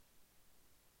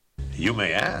You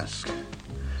may ask,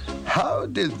 how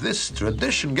did this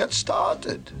tradition get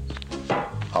started?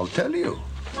 I'll tell you.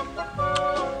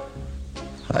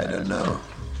 I don't know.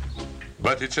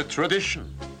 But it's a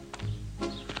tradition.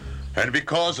 And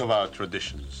because of our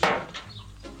traditions,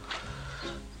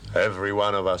 every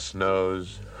one of us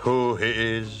knows who he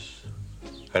is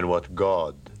and what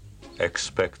God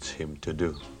expects him to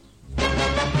do.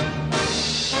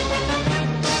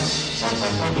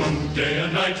 Day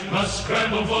and night must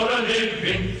scramble for a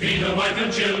living, feed a wife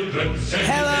and children.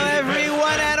 Hello,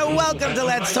 everyone, and welcome to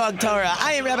Let's Talk Torah.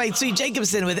 I am Rabbi Tzvi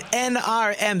Jacobson with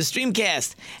NRM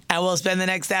Streamcast, and we'll spend the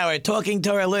next hour talking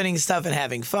Torah, learning stuff, and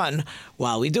having fun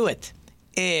while we do it.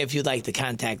 If you'd like to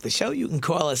contact the show, you can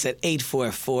call us at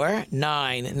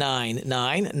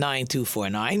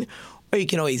 844-999-9249, or you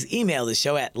can always email the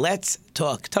show at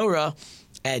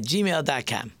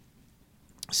letstalktorah@gmail.com.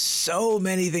 So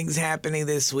many things happening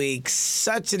this week.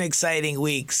 Such an exciting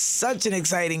week. Such an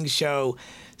exciting show.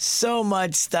 So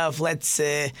much stuff. Let's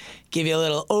give you a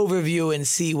little overview and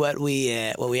see what we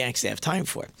actually have time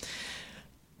for.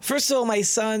 First of all, my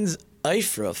son's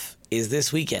Eifruf is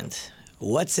this weekend.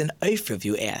 What's an Eifruf,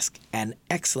 you ask? An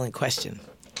excellent question.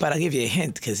 But I'll give you a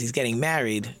hint because he's getting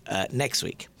married next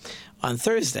week. On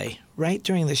Thursday, right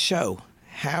during the show.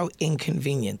 How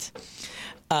inconvenient.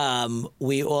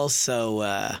 We also,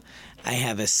 I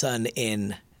have a son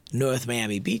in North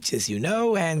Miami Beach, as you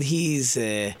know, and he's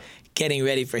getting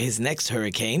ready for his next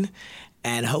hurricane.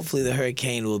 And hopefully the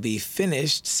hurricane will be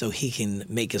finished so he can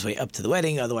make his way up to the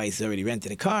wedding. Otherwise, he's already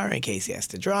rented a car in case he has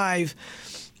to drive.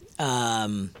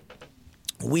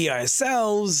 We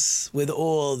ourselves, with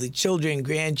all the children,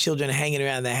 grandchildren hanging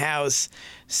around the house,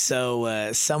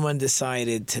 so someone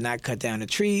decided to not cut down a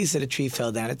tree, so the tree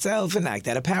fell down itself and knocked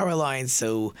out a power line.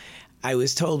 So I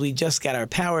was told we just got our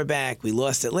power back. We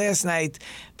lost it last night,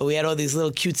 but we had all these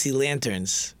little cutesy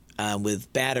lanterns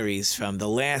with batteries from the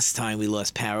last time we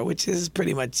lost power, which is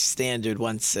pretty much standard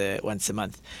once a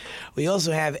month. We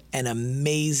also have an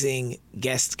amazing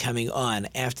guest coming on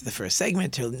after the first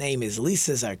segment. Her name is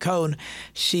Lisa Zarcone.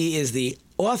 She is the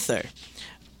author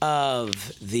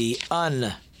of The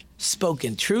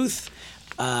Unspoken Truth,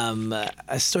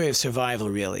 a story of survival,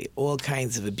 really. All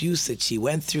kinds of abuse that she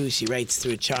went through. She writes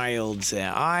through a child's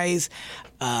eyes.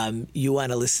 You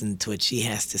want to listen to what she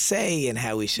has to say and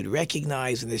how we should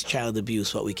recognize when there's child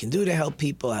abuse, what we can do to help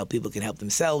people, how people can help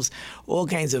themselves. All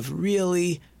kinds of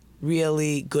really,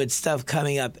 really good stuff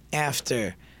coming up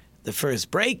after the first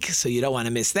break, so you don't want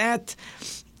to miss that.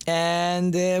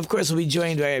 And, of course, we'll be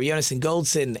joined by Jonathan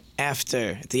Goldson at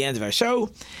the end of our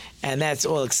show. And that's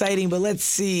all exciting, but let's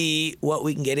see what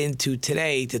we can get into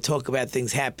today to talk about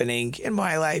things happening in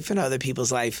my life and other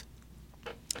people's life.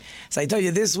 So I told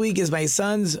you, this week is my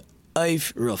son's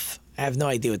Eifruf. I have no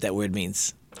idea what that word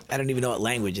means. I don't even know what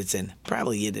language it's in.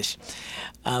 Probably Yiddish.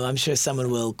 I'm sure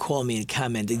someone will call me and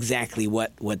comment exactly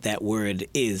what that word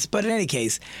is. But in any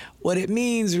case, what it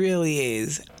means really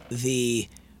is the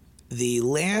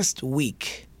last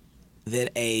week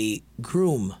that a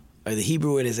groom, or the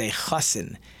Hebrew word is a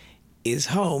chassan, is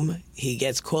home, he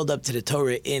gets called up to the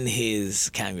Torah in his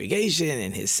congregation,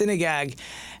 in his synagogue.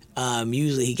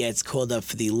 Usually he gets called up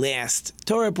for the last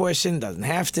Torah portion, doesn't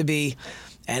have to be.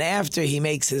 And after he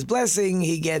makes his blessing,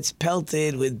 he gets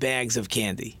pelted with bags of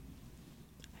candy.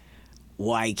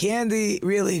 Why candy?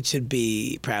 Really, it should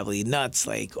be probably nuts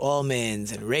like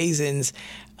almonds and raisins.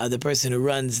 The person who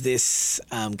runs this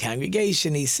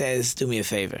congregation, he says, do me a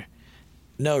favor,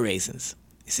 no raisins.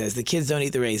 He says the kids don't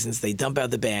eat the raisins. They dump out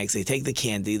the bags. They take the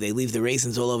candy. They leave the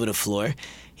raisins all over the floor.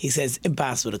 He says,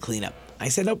 impossible to clean up. I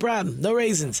said, no problem, no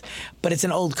raisins. But it's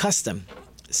an old custom.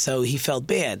 So he felt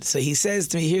bad. So he says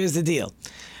to me, here's the deal.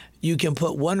 You can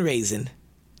put one raisin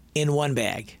in one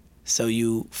bag. So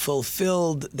you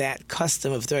fulfilled that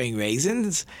custom of throwing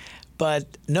raisins,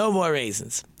 but no more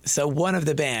raisins. So one of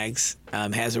the bags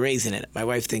has a raisin in it. My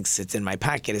wife thinks it's in my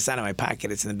pocket. It's not in my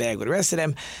pocket. It's in the bag with the rest of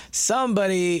them.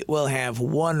 Somebody will have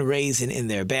one raisin in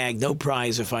their bag. No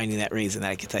prize for finding that raisin,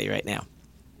 that I can tell you right now.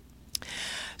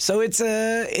 So it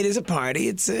is a party.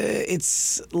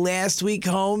 It's last week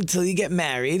home till you get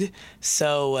married.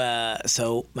 So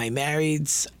my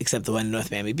marrieds, except the one in North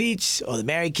Miami Beach, all the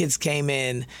married kids came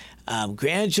in.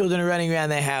 Grandchildren are running around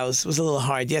the house. It was a little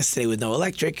hard yesterday with no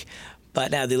electric. But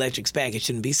now the electric's back, it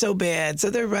shouldn't be so bad. So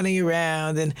they're running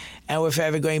around, and we're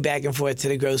forever going back and forth to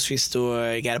the grocery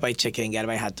store. You got to buy chicken, got to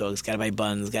buy hot dogs, got to buy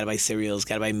buns, got to buy cereals,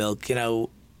 got to buy milk. You know,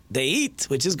 they eat,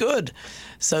 which is good.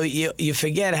 So you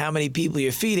forget how many people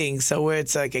you're feeding. So where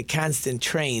it's like a constant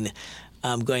train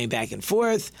going back and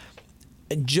forth.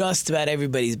 just about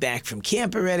everybody's back from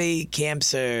camp already.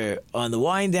 Camps are on the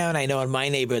wind down. I know in my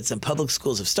neighborhood, some public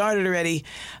schools have started already.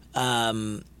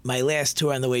 My last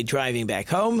tour on the way driving back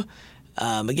home.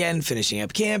 Again, finishing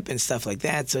up camp and stuff like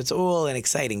that. So it's all an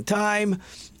exciting time.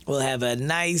 We'll have a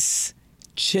nice,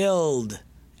 chilled,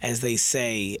 as they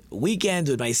say, weekend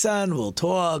with my son. We'll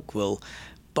talk. We'll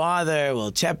bother.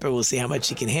 We'll chepper. We'll see how much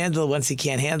he can handle. Once he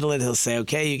can't handle it, he'll say,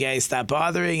 okay, you guys stop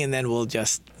bothering, and then we'll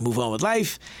just move on with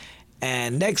life.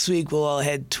 And next week, we'll all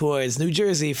head towards New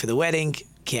Jersey for the wedding.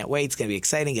 Can't wait. It's going to be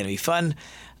exciting. Going to be fun.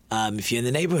 If you're in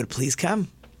the neighborhood, please come.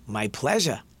 My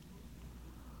pleasure.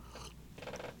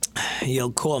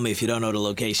 You'll call me if you don't know the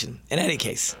location. In any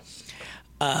case,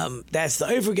 that's the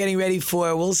Ofer getting ready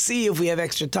for. We'll see if we have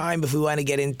extra time, if we want to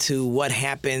get into what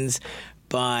happens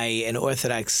by an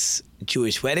Orthodox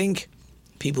Jewish wedding.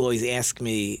 People always ask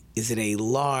me, is it a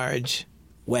large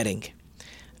wedding?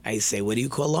 I say, what do you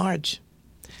call large?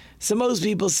 So most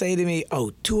people say to me,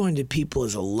 200 people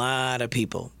is a lot of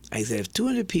people. I said, if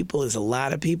 200 people is a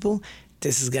lot of people,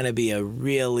 this is going to be a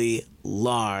really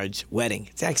large wedding.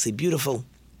 It's actually beautiful.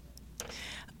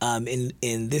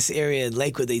 In this area in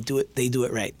Lakewood, they do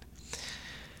it right.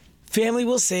 Family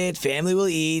will sit, family will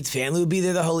eat, family will be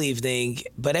there the whole evening,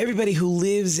 but everybody who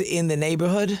lives in the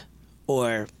neighborhood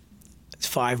or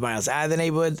 5 miles out of the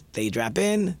neighborhood, they drop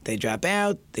in, they drop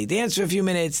out, they dance for a few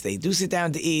minutes, they do sit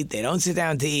down to eat, they don't sit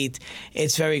down to eat.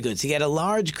 It's very good. So you get a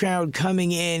large crowd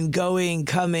coming in, going,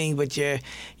 coming, but you're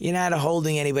not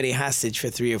holding anybody hostage for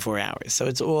 3 or 4 hours. So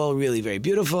it's all really very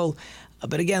beautiful.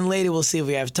 But again, later we'll see if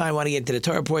we have time. I want to get into the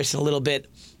Torah portion a little bit.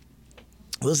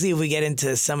 We'll see if we get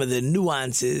into some of the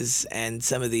nuances and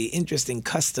some of the interesting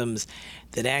customs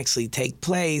that actually take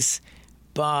place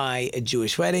by a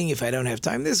Jewish wedding, if I don't have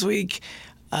time this week.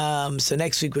 So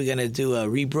next week we're going to do a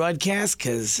rebroadcast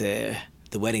because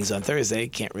the wedding's on Thursday.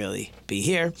 Can't really be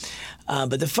here.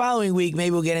 But the following week,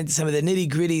 maybe we'll get into some of the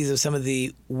nitty-gritties of some of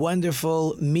the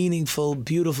wonderful, meaningful,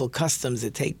 beautiful customs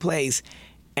that take place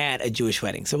at a Jewish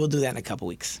wedding. So we'll do that in a couple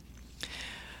weeks.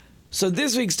 So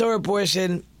this week's Torah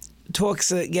portion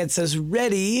gets us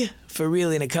ready for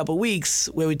really in a couple weeks,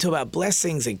 where we talk about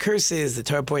blessings and curses. The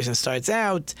Torah portion starts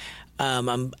out.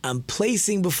 I'm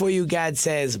placing before you, God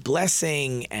says,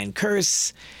 blessing and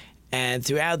curse. And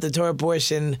throughout the Torah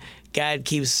portion, God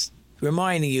keeps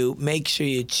reminding you, make sure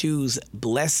you choose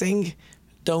blessing.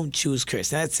 Don't choose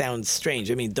curse. Now, that sounds strange.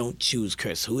 I mean, don't choose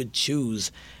curse. Who would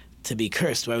choose to be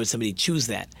cursed? Why would somebody choose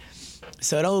that?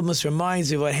 So it almost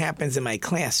reminds me of what happens in my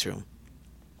classroom.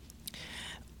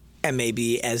 And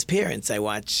maybe as parents, I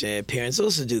watch parents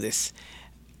also do this.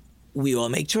 We all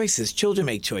make choices. Children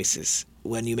make choices.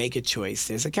 When you make a choice,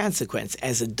 there's a consequence.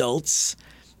 As adults,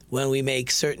 when we make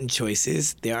certain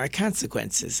choices, there are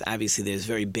consequences. Obviously, there's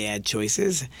very bad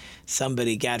choices.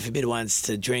 Somebody, God forbid, wants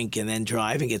to drink and then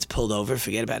drive and gets pulled over.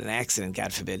 Forget about an accident,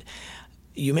 God forbid.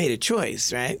 You made a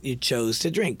choice, right? You chose to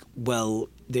drink. Well,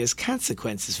 there's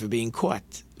consequences for being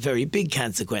caught. Very big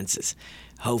consequences.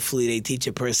 Hopefully they teach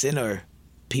a person or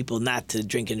people not to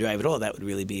drink and drive at all. That would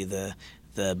really be the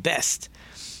best.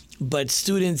 But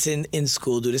students in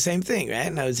school do the same thing, right?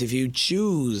 In other words, if you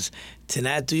choose to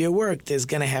not do your work, there's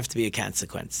going to have to be a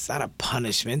consequence. It's not a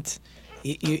punishment.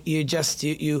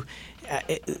 The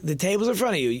table's in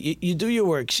front of you. You do your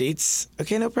worksheets.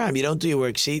 Okay, no problem. You don't do your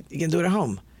worksheet, you can do it at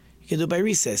home. You can do it by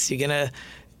recess.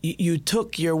 You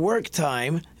took your work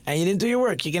time and you didn't do your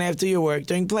work. You're going to have to do your work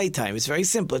during playtime. It's very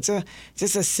simple. It's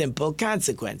just a simple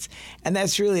consequence. And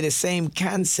that's really the same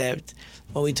concept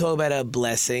when we talk about a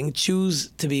blessing.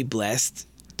 Choose to be blessed.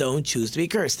 Don't choose to be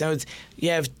cursed. Now,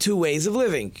 you have 2 ways of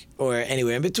living, or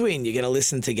anywhere in between. You're going to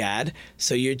listen to God,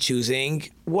 so you're choosing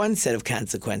one set of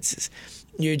consequences.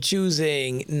 You're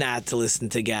choosing not to listen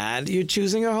to God. You're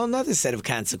choosing a whole other set of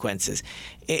consequences.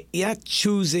 You're not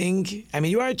choosing. I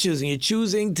mean, you are choosing. You're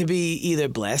choosing to be either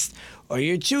blessed or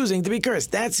you're choosing to be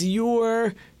cursed. That's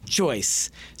your choice.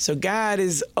 So God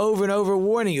is over and over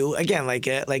warning you, again, like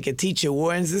a teacher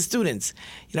warns the students.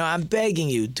 I'm begging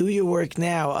you, do your work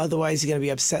now. Otherwise, you're going to be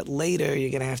upset later.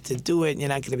 You're going to have to do it. And you're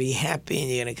not going to be happy. And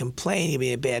you're going to complain. You'll be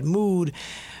in a bad mood.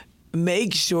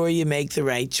 Make sure you make the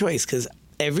right choice, because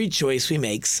every choice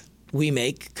we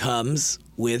make comes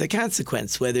with a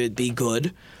consequence, whether it be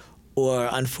good or,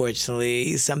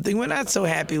 unfortunately, something we're not so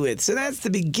happy with. So that's the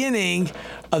beginning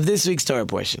of this week's Torah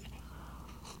portion.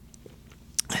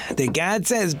 That God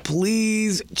says,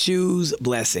 please choose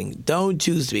blessing. Don't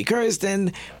choose to be cursed.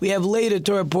 And we have later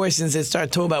Torah portions that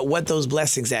start talking about what those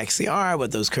blessings actually are,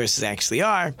 what those curses actually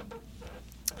are.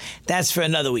 That's for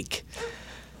another week.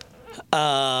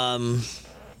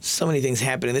 So many things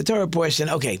happen in the Torah portion.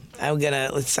 Okay,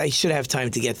 I should have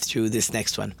time to get through this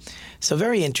next one. So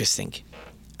very interesting.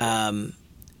 And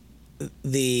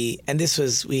this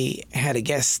was, we had a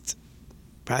guest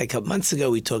probably a couple months ago.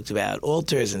 We talked about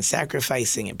altars and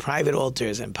sacrificing and private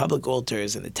altars and public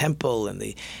altars and the temple and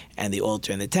the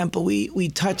altar in the temple. We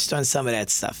touched on some of that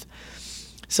stuff.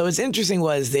 So what's interesting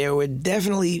was there were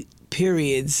definitely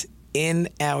periods in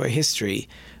our history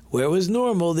where it was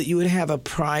normal that you would have a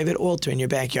private altar in your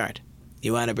backyard.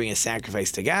 You want to bring a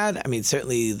sacrifice to God? I mean,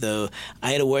 certainly the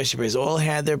idol worshippers all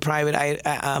had their private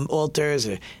altars,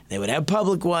 or they would have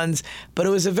public ones, but it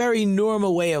was a very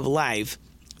normal way of life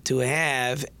to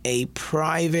have a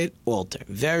private altar.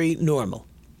 Very normal.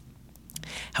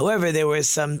 However,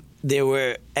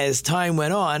 as time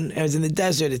went on, as in the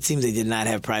desert, it seems they did not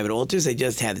have private altars. They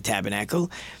just had the tabernacle.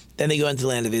 Then they go into the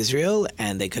land of Israel,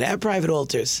 and they could have private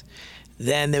altars.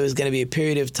 Then there was going to be a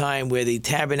period of time where the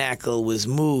tabernacle was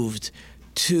moved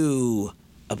to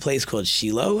a place called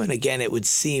Shiloh. And again, it would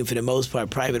seem, for the most part,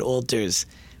 private altars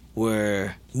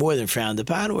were more than frowned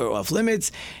upon, were off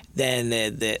limits. Then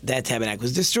that tabernacle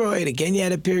was destroyed. Again, you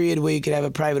had a period where you could have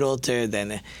a private altar.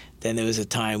 Then there was a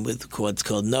time with what's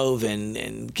called Nov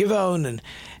and Givon. And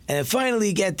then finally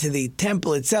you get to the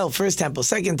temple itself, first temple,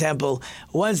 second temple.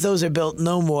 Once those are built,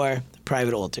 no more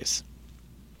private altars.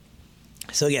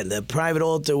 So again, the private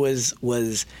altar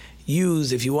was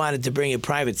used if you wanted to bring a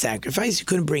private sacrifice. You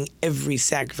couldn't bring every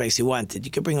sacrifice you wanted.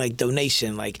 You could bring like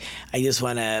donation, like I just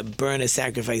want to burn a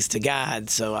sacrifice to God,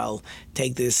 so I'll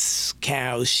take this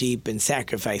cow, sheep, and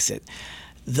sacrifice it.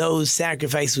 Those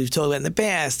sacrifices we've talked about in the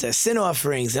past, sin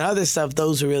offerings and other stuff,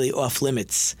 those are really off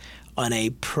limits on a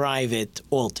private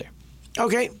altar.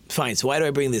 Okay, fine. So why do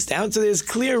I bring this down? So there's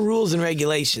clear rules and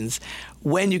regulations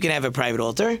when you can have a private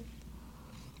altar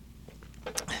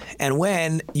and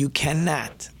when you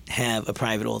cannot have a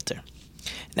private altar.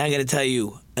 Now I'm going to tell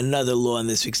you another law in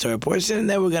this week's Torah portion, and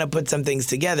then we're going to put some things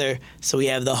together so we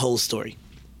have the whole story.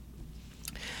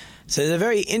 So there's a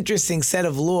very interesting set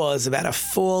of laws about a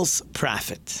false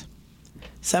prophet.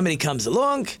 Somebody comes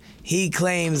along, he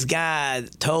claims God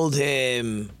told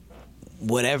him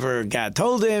whatever God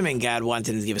told him, and God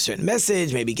wanted him to give a certain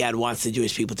message. Maybe God wants the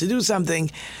Jewish people to do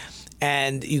something.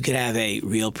 And you can have a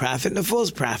real prophet and a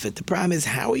false prophet. The problem is,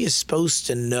 how are you supposed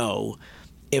to know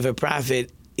if a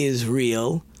prophet is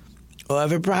real or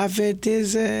if a prophet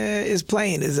is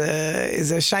plain, is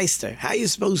a shyster? How are you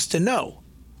supposed to know?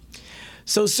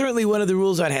 So certainly one of the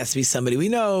rules on it has to be somebody we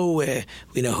know.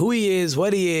 We know who he is,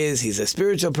 what he is. He's a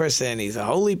spiritual person. He's a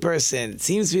holy person. It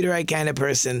seems to be the right kind of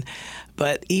person.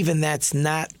 But even that's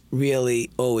not really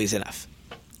always enough.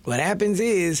 What happens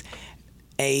is,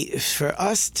 for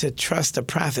us to trust a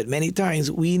prophet many times,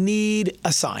 we need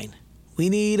a sign. We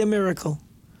need a miracle.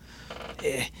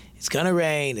 It's going to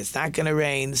rain. It's not going to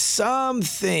rain.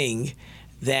 Something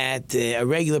that a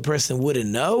regular person wouldn't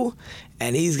know.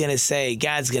 And he's going to say,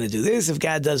 God's going to do this. If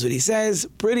God does what he says,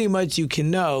 pretty much you can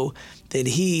know that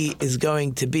he is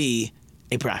going to be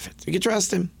a prophet. You can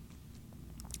trust him.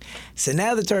 So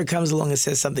now the Torah comes along and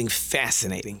says something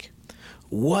fascinating.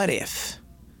 What if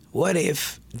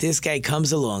this guy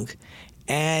comes along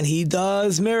and he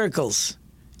does miracles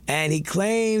and he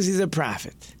claims he's a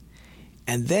prophet,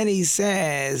 and then he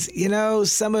says,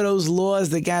 some of those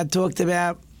laws that God talked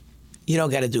about, you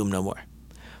don't got to do them no more.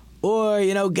 Or,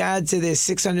 God said there's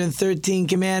 613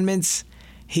 commandments.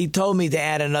 He told me to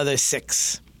add another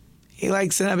 6. He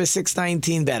likes the number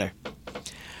 619 better.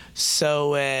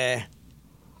 So,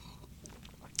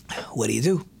 what do you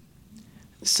do?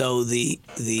 So the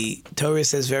Torah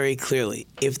says very clearly,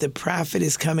 if the prophet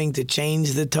is coming to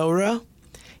change the Torah,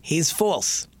 he's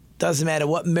false. Doesn't matter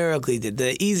what miracle he did.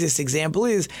 The easiest example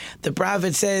is the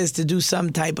prophet says to do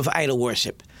some type of idol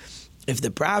worship. If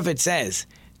the prophet says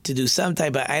to do some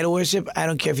type of idol worship, I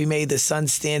don't care if he made the sun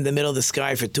stand in the middle of the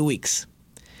sky for 2 weeks.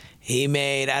 He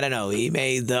made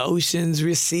the oceans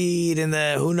recede and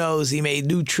who knows, he made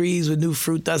new trees with new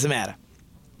fruit, doesn't matter.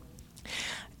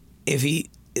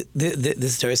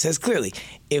 This Torah says clearly,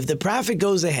 if the prophet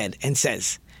goes ahead and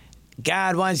says,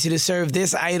 God wants you to serve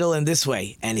this idol in this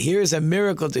way, and here's a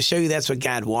miracle to show you that's what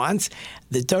God wants,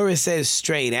 the Torah says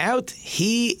straight out,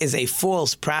 he is a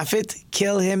false prophet.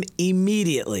 Kill him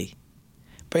immediately.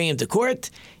 Bring him to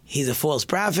court. He's a false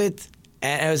prophet.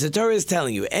 And as the Torah is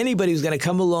telling you, anybody who's going to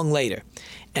come along later,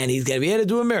 and he's going to be able to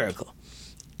do a miracle,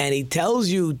 and he tells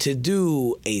you to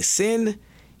do a sin,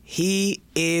 he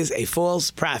is a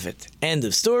false prophet. End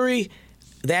of story.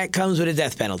 That comes with a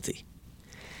death penalty.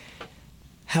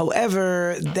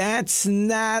 However, that's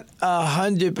not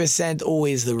 100%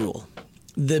 always the rule.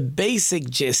 The basic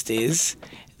gist is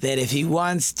that if he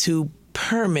wants to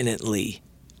permanently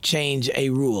change a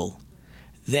rule,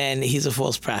 then he's a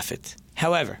false prophet.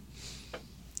 However,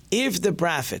 if the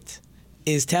prophet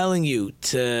is telling you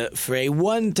for a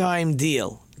one-time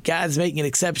deal, God's making an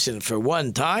exception for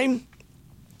one time,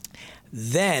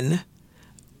 then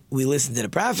we listen to the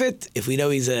prophet if we know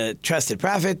he's a trusted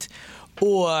prophet,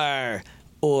 or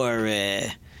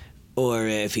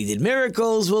if he did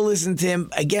miracles, we'll listen to him.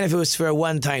 Again, if it was for a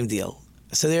one-time deal.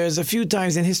 So there's a few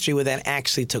times in history where that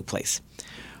actually took place.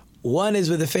 One is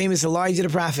with the famous Elijah the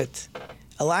prophet.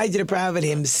 Elijah the prophet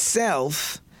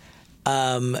himself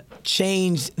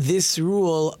changed this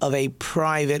rule of a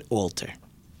private altar.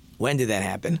 When did that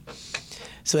happen?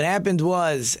 So what happened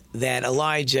was that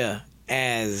Elijah,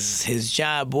 as his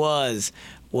job would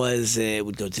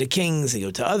go to the kings and go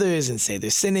to others and say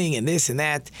they're sinning and this and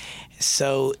that.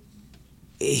 So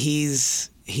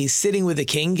he's sitting with the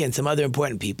king and some other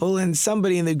important people, and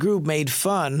somebody in the group made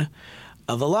fun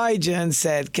of Elijah and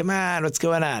said, "Come on, what's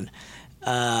going on?"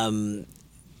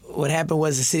 What happened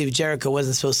was the city of Jericho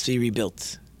wasn't supposed to be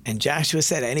rebuilt. And Joshua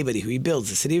said, anybody who rebuilds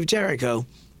the city of Jericho,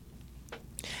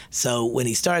 so when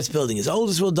he starts building, his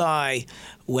oldest will die.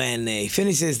 When he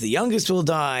finishes, the youngest will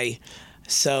die.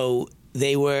 So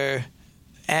he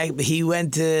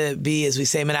went to be, as we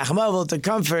say, Menachem Avel, to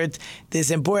comfort this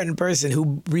important person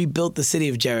who rebuilt the city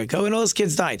of Jericho, and all his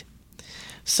kids died.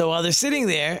 So while they're sitting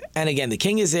there, and again, the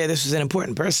king is there, this was an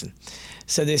important person.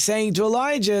 So they're saying to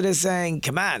Elijah, they're saying,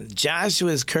 come on,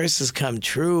 Joshua's curses come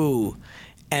true,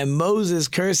 and Moses'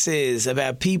 curses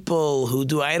about people who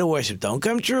do idol worship don't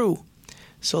come true.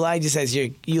 So Elijah says,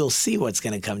 you'll see what's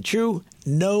going to come true.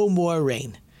 No more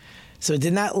rain. So it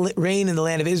did not rain in the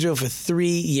land of Israel for 3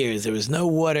 years. There was no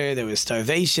water. There was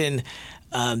starvation.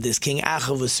 This King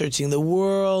Achav was searching the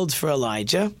world for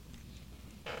Elijah.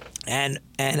 And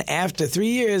after 3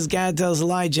 years, God tells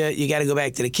Elijah, you got to go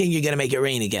back to the king. You got to make it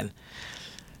rain again.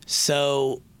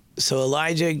 So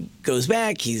Elijah goes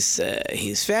back. He's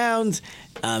found.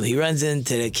 He runs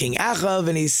into the King Achav,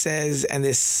 and he says, and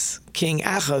this King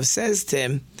Achav says to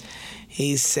him,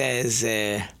 he says,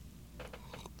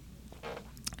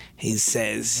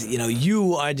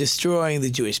 you are destroying the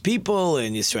Jewish people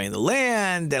and you're destroying the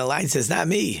land. And Elijah says, not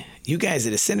me. You guys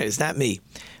are the sinners, not me.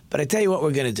 But I tell you what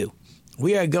we're going to do.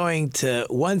 We are going to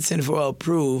once and for all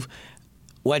prove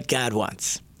what God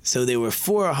wants. So there were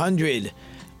 400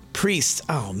 priests.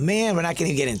 Oh man, we're not going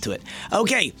to get into it.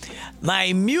 Okay,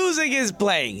 my music is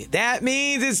playing. That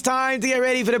means it's time to get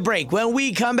ready for the break. When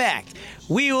we come back,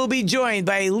 we will be joined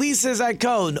by Lisa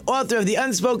Zarkon, author of The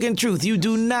Unspoken Truth. You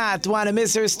do not want to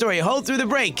miss her story. Hold through the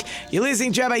break. You're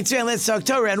listening to Rabbi Tzvi on Let's Talk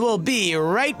Torah, and we'll be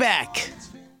right back.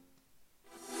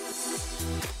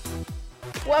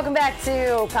 Welcome back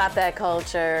to Pop That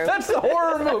Culture. That's the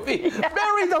horror movie.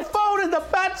 Bury the phone in the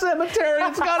pet cemetery.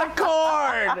 It's got a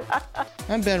cord.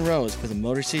 I'm Ben Rose for the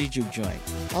Motor City Juke Joint.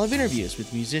 I'll have interviews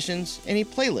with musicians and a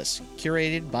playlist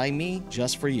curated by me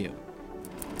just for you.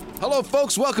 Hello,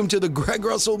 folks. Welcome to the Greg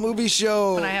Russell Movie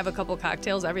Show. When I have a couple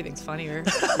cocktails, everything's funnier.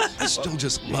 I still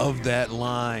just love that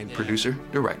line. Producer,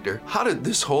 director, how did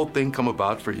this whole thing come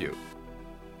about for you?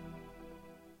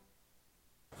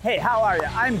 Hey, how are you?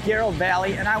 I'm Gerald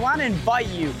Valley, and I want to invite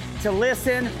you to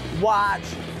listen, watch,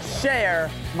 share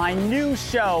my new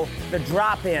show, The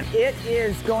Drop-In. It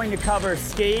is going to cover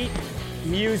skate,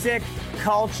 music,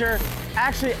 culture,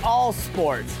 actually all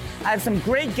sports. I have some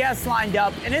great guests lined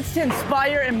up, and it's to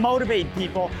inspire and motivate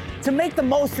people to make the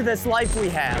most of this life we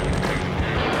have.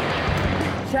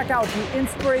 Check out the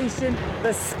inspiration,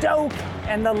 the stoke,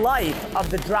 and the life of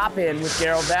The Drop-In with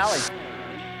Gerald Valley.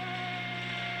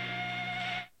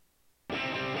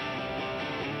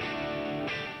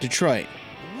 Detroit.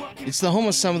 It's the home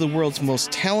of some of the world's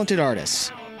most talented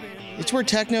artists. It's where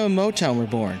techno and Motown were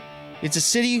born. It's a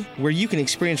city where you can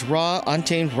experience raw,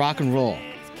 untamed rock and roll.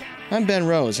 I'm Ben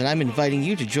Rose, and I'm inviting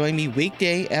you to join me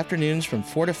weekday afternoons from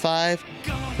 4 to 5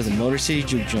 for the Motor City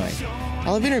Juke Joint.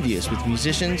 I'll have interviews with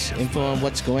musicians, info on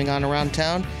what's going on around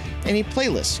town, and a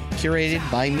playlist curated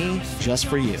by me just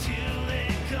for you.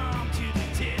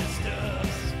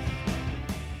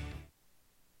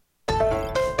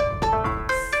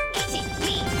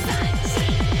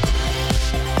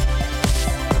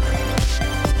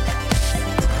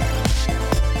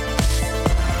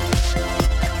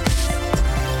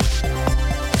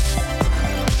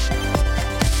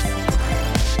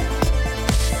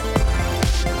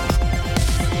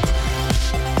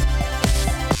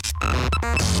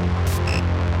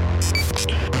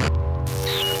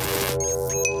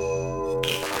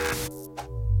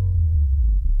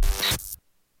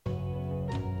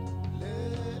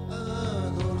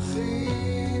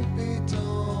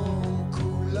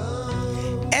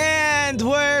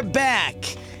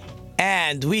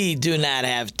 And we do not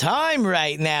have time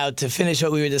right now to finish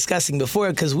what we were discussing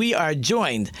before because we are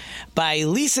joined by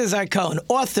Lisa Zarcone,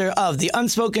 author of The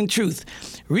Unspoken Truth,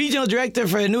 Regional Director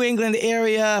for the New England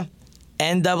Area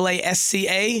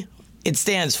NAASCA. It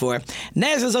stands for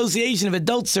National Association of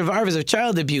Adult Survivors of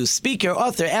Child Abuse, speaker,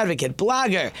 author, advocate,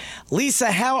 blogger.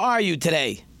 Lisa, how are you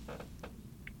today?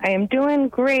 I am doing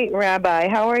great, Rabbi.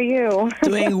 How are you?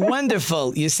 Doing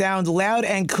wonderful. You sound loud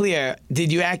and clear.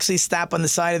 Did you actually stop on the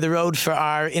side of the road for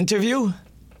our interview?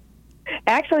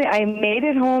 Actually, I made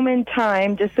it home in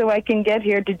time just so I can get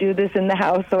here to do this in the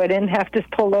house so I didn't have to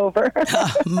pull over.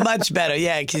 Much better,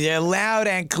 yeah, because you're loud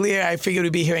and clear. I figured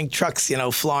we'd be hearing trucks,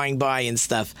 flying by and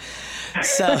stuff.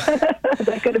 So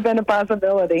that could have been a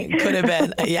possibility. Could have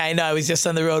been. Yeah, I know. I was just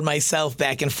on the road myself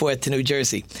back and forth to New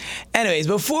Jersey. Anyways,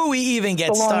 before we even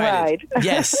get started.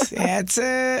 Yes,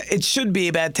 it should be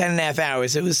about 10 and a half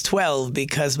hours. It was 12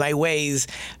 because my Waze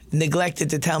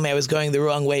neglected to tell me I was going the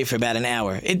wrong way for about an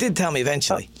hour. It did tell me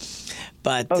eventually.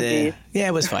 But, yeah,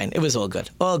 it was fine. It was all good.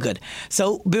 All good.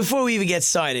 So before we even get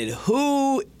started,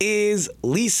 who is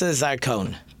Lisa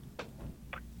Zarcone?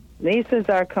 Lisa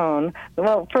Zarcone.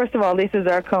 Well, first of all, Lisa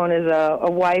Zarcone is a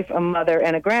wife, a mother,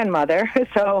 and a grandmother.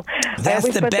 So that's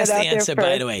the best answer,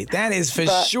 by the way. That is for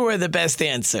sure the best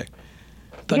answer.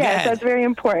 But yes, that's very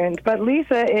important. But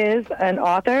Lisa is an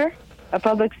author, a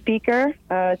public speaker,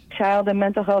 a child and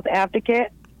mental health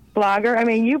advocate, blogger. I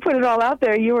mean, you put it all out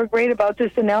there. You were great about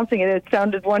just announcing it. It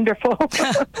sounded wonderful.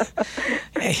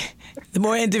 Hey, the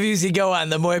more interviews you go on,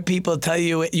 the more people tell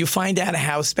you, you find out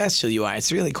how special you are.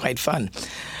 It's really quite fun.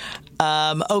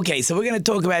 Okay, so we're going to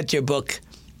talk about your book.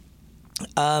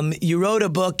 You wrote a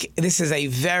book. Again,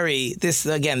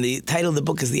 the title of the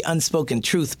book is The Unspoken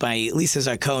Truth by Lisa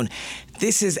Zarcone.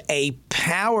 This is a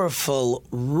powerful,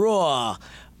 raw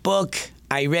book.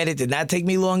 I read it. Did not take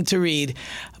me long to read,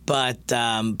 but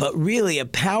really a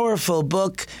powerful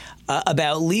book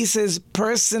about Lisa's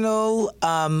personal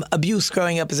abuse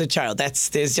growing up as a child.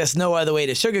 There's just no other way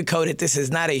to sugarcoat it. This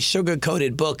is not a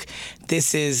sugar-coated book.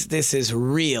 This is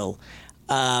real.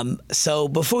 So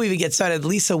before we even get started,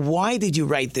 Lisa, why did you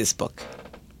write this book?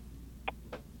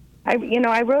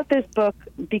 I wrote this book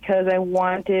because I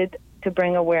wanted to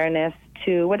bring awareness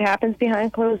to what happens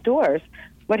behind closed doors,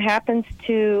 what happens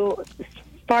to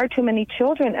far too many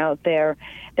children out there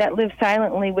that live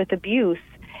silently with abuse,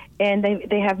 and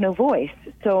they have no voice.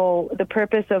 So the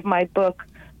purpose of my book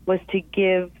was to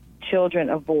give children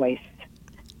a voice,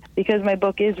 because my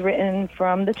book is written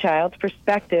from the child's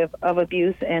perspective of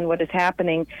abuse and what is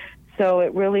happening. So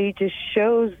it really just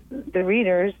shows the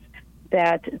readers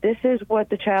that this is what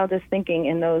the child is thinking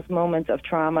in those moments of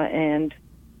trauma and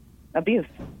abuse.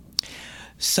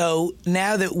 So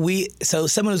now that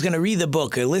someone who's going to read the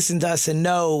book or listen to us and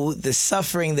know the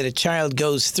suffering that a child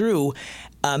goes through,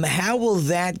 how will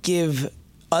that give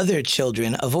other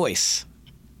children a voice?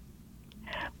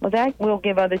 Well, that will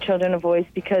give other children a voice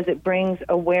because it brings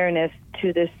awareness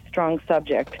to this strong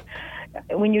subject.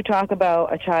 When you talk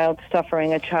about a child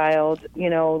suffering, a child,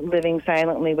 living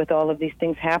silently with all of these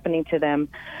things happening to them,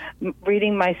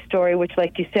 reading my story, which,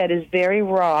 like you said, is very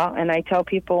raw, and I tell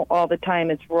people all the time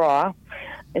it's raw.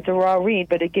 It's a raw read,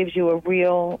 but it gives you a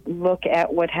real look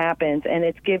at what happens, and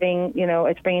it's giving,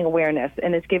 it's bringing awareness,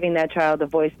 and it's giving that child a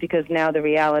voice because now the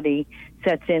reality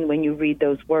sets in when you read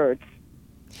those words.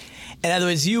 In other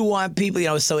words, you want people,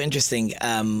 it's so interesting.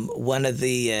 One of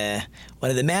the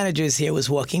managers here was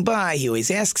walking by. He always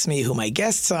asks me who my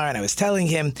guests are, and I was telling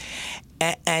him,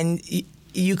 and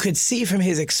you could see from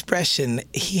his expression,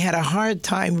 he had a hard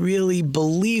time really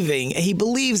believing. He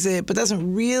believes it, but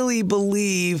doesn't really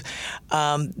believe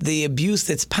the abuse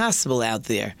that's possible out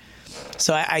there.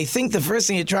 So I think the first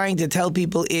thing you're trying to tell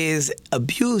people is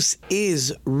abuse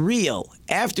is real.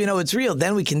 After you know it's real,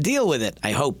 then we can deal with it,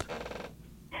 I hope.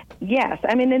 Yes,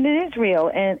 and it is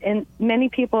real, and many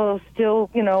people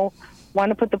still, want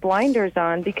to put the blinders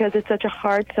on because it's such a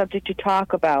hard subject to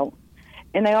talk about.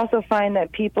 And I also find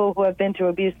that people who have been through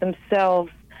abuse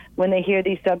themselves, when they hear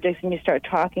these subjects and you start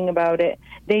talking about it,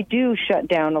 they do shut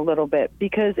down a little bit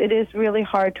because it is really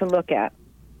hard to look at.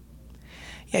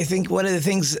 Yeah, I think one of the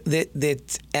things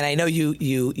that and I know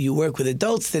you work with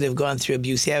adults that have gone through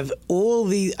abuse. You have all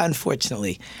the,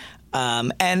 unfortunately,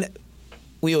 and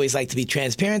we always like to be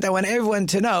transparent. I want everyone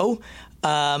to know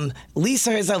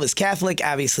Lisa herself is Catholic.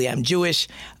 Obviously, I'm Jewish.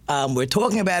 We're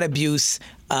talking about abuse.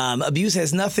 Abuse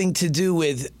has nothing to do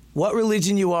with what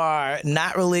religion you are,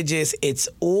 not religious. It's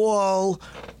all,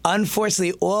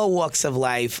 unfortunately, all walks of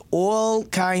life, all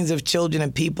kinds of children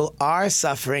and people are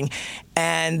suffering.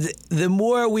 And the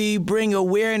more we bring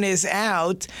awareness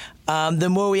out, the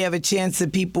more we have a chance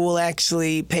that people will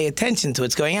actually pay attention to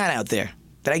what's going on out there.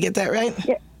 Did I get that right?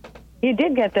 Yeah. You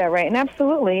did get that right, and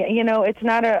absolutely. You know, it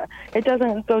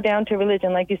doesn't go down to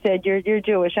religion. Like you said, you're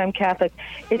Jewish, I'm Catholic.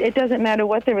 It doesn't matter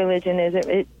what the religion is.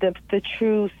 The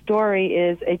true story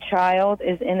is a child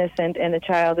is innocent and the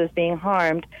child is being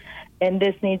harmed, and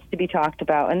this needs to be talked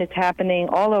about. And it's happening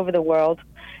all over the world,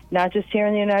 not just here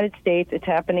in the United States. It's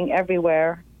happening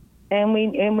everywhere, and we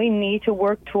need to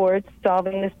work towards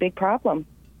solving this big problem.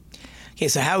 Okay,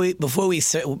 so before we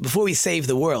save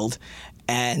the world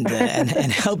and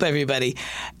help everybody,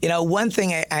 you know, one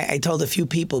thing I told a few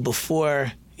people before,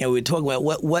 you know, we were talking about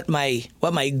what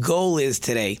my goal is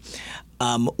today.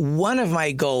 One of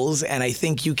my goals, and I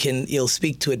think you'll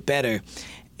speak to it better,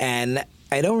 and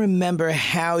I don't remember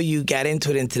how you got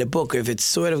into the book, or if it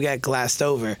sort of got glossed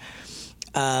over.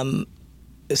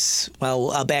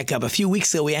 Well, I'll back up. A few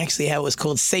weeks ago, we actually had what was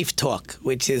called Safe Talk,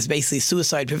 which is basically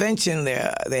suicide prevention.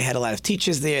 They had a lot of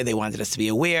teachers there. They wanted us to be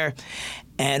aware.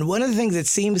 And one of the things that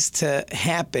seems to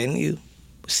happen, you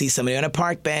see somebody on a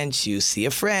park bench, you see a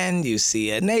friend, you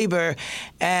see a neighbor,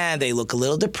 and they look a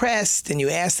little depressed, and you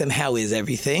ask them, how is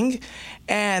everything?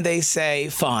 And they say,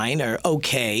 fine, or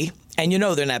okay. And you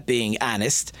know they're not being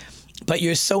honest. But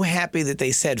you're so happy that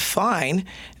they said fine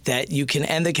that you can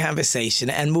end the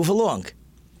conversation and move along.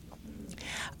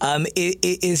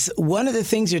 Is one of the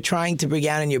things you're trying to bring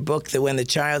out in your book that when the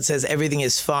child says everything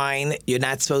is fine, you're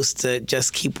not supposed to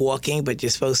just keep walking, but you're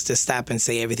supposed to stop and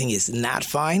say everything is not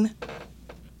fine?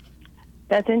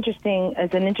 That's interesting.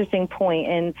 It's an interesting point.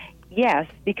 And yes,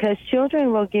 because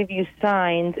children will give you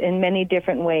signs in many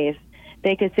different ways.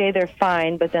 They could say they're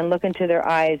fine, but then look into their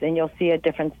eyes and you'll see a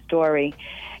different story.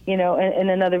 You know,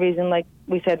 and another reason, like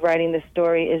we said, writing this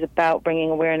story is about bringing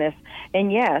awareness.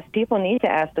 And yes, people need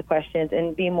to ask the questions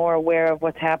and be more aware of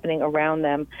what's happening around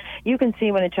them. You can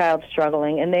see when a child's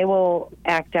struggling, and they will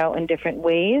act out in different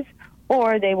ways,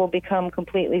 or they will become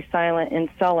completely silent and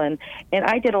sullen. And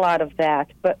I did a lot of that.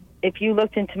 But if you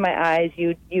looked into my eyes,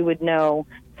 you would know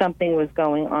something was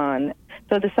going on.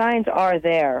 So the signs are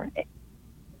there.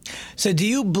 So do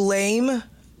you blame...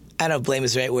 I don't know if blame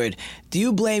is the right word. Do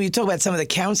you blame, you talk about some of the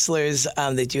counselors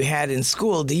that you had in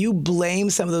school, do you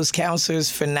blame some of those counselors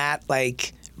for not,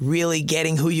 like, really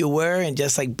getting who you were and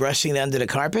just, like, brushing it under the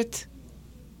carpet?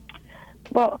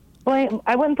 Well, blame,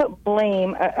 I wouldn't put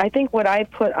blame. I think what I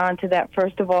put onto that,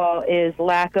 first of all, is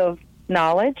lack of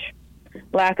knowledge,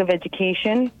 lack of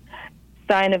education,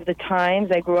 sign of the times.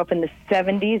 I grew up in the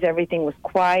 70s. Everything was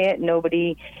quiet.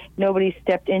 Nobody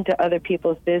stepped into other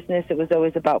people's business. It was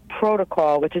always about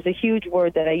protocol, which is a huge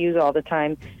word that I use all the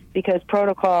time, because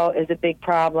protocol is a big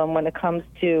problem when it comes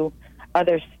to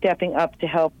others stepping up to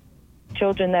help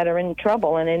children that are in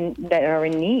trouble and that are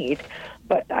in need.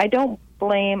 But I don't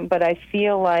blame, but I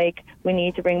feel like we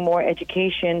need to bring more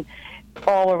education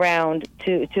all around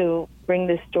to bring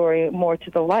this story more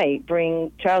to the light,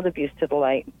 bring child abuse to the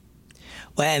light.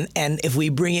 Well, and if we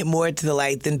bring it more to the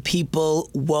light, then people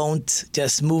won't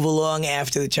just move along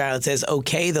after the child says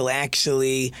okay. They'll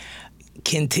actually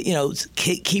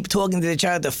keep talking to the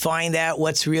child to find out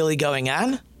what's really going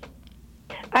on.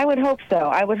 I would hope so.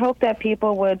 I would hope that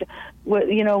people would,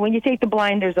 when you take the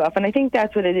blinders off, and I think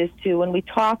that's what it is too. When we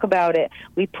talk about it,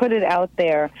 we put it out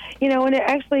there, and it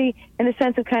actually, in a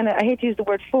sense of kind of, I hate to use the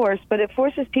word force, but it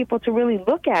forces people to really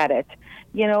look at it.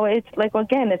 It's like,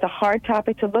 again, it's a hard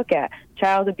topic to look at.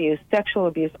 Child abuse, sexual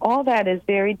abuse, all that is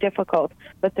very difficult.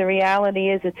 But the reality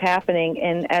is it's happening.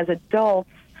 And as adults,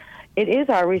 it is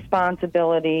our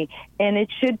responsibility, and it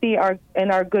should be in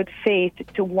our good faith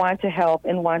to want to help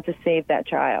and want to save that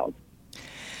child.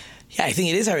 Yeah, I think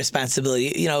it is our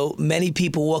responsibility. Many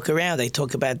people walk around. I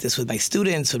talk about this with my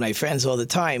students, with my friends all the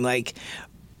time. Like,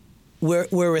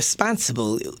 we're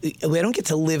responsible. We don't get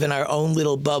to live in our own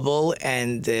little bubble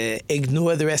and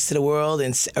ignore the rest of the world.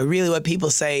 And really what people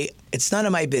say, it's none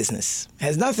of my business. It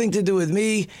has nothing to do with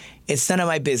me. It's none of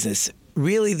my business.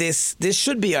 Really, this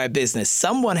should be our business.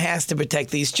 Someone has to protect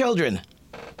these children.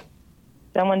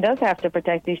 Someone does have to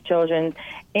protect these children.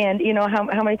 And how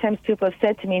many times people have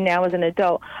said to me now as an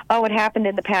adult, oh, it happened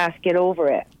in the past, get over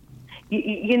it.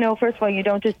 First of all, you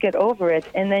don't just get over it,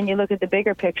 and then you look at the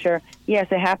bigger picture. Yes,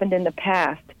 it happened in the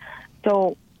past.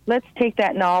 So let's take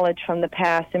that knowledge from the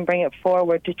past and bring it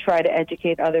forward to try to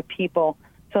educate other people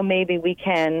so maybe we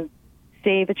can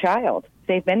save a child,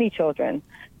 save many children.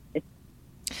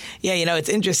 Yeah, it's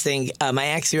interesting. I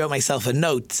actually wrote myself a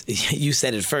note. You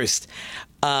said it first.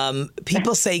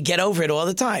 People say get over it all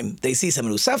the time. They see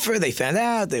someone who suffered, they found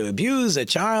out, they were abused, a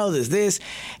child is this.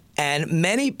 And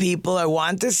many people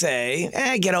want to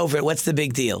say, get over it, what's the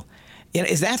big deal?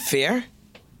 Is that fair?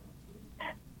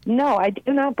 No, I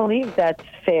do not believe that's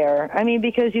fair. I mean,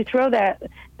 because you throw that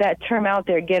term out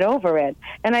there, get over it.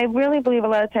 And I really believe a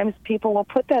lot of times people will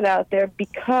put that out there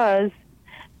because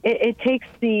it takes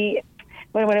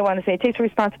what I want to say, it takes the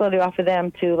responsibility off of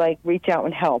them to, like, reach out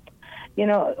and help.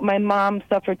 My mom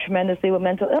suffered tremendously with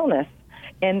mental illness,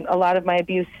 and a lot of my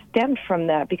abuse stemmed from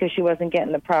that because she wasn't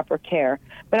getting the proper care.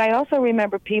 But I also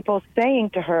remember people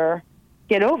saying to her,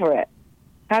 get over it.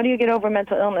 How do you get over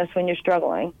mental illness when you're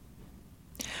struggling?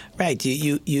 Right.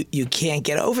 You can't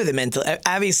get over the mental.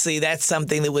 Obviously, that's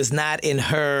something that was not in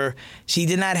her. She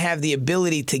did not have the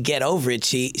ability to get over it.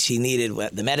 She needed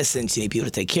the medicine. She needed people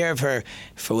to take care of her.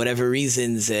 For whatever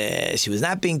reasons, she was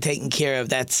not being taken care of.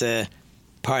 That's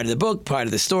part of the book, part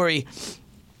of the story.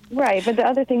 Right. But the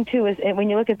other thing, too, is when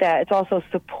you look at that, it's also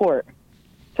support.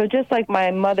 So just like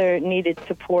my mother needed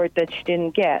support that she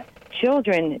didn't get,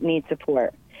 children need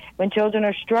support. When children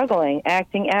are struggling,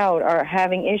 acting out, or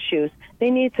having issues,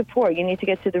 they need support. You need to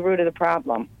get to the root of the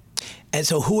problem. And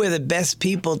so who are the best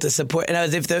people to support? And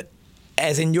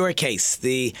as in your case,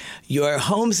 your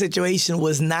home situation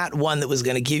was not one that was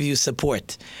going to give you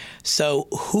support. So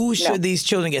who should these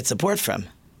children get support from?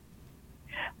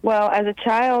 Well, as a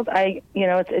child,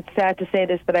 it's sad to say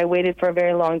this, but I waited for a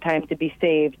very long time to be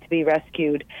saved, to be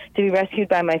rescued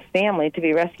by my family, to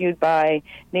be rescued by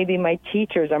maybe my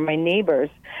teachers or my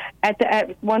neighbors.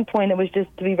 At one point, it was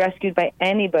just to be rescued by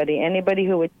anybody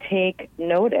who would take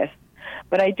notice.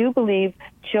 But I do believe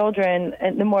children,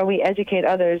 and the more we educate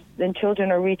others, then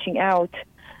children are reaching out.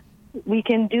 We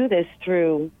can do this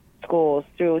through schools,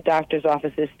 through doctors'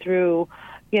 offices, through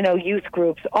youth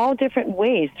groups, all different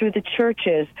ways, through the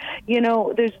churches.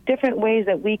 There's different ways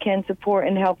that we can support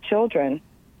and help children.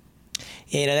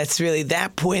 That's really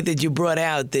that point that you brought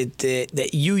out, that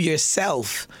you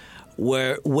yourself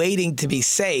were waiting to be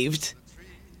saved,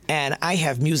 and I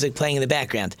have music playing in the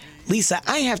background. Lisa,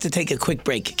 I have to take a quick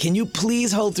break. Can you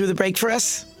please hold through the break for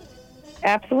us?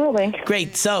 Absolutely.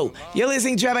 Great. So, you're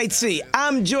listening to Rabbi Tzvi.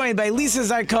 I'm joined by Lisa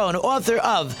Zarcone, author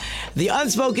of The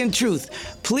Unspoken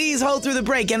Truth. Please hold through the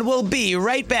break, and we'll be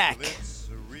right back.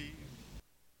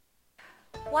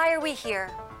 Why are we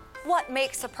here? What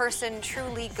makes a person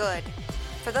truly good?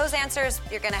 For those answers,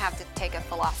 you're going to have to take a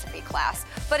philosophy class.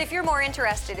 But if you're more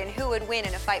interested in who would win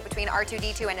in a fight between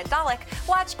R2-D2 and a Dalek,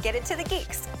 watch Get It to the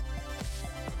Geeks.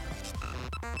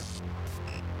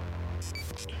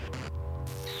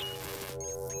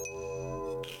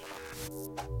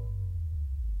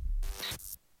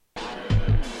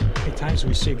 Times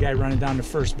we see a guy running down to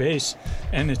first base,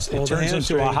 and it turns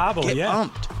into a hobble. Get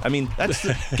umped. I mean, that's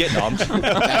getting umped.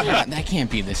 That can't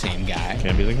be the same guy.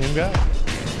 Can't be the same guy.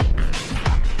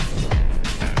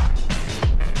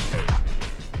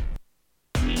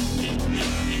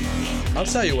 I'll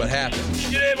tell you what happened.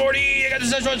 G'day, Morty. I got the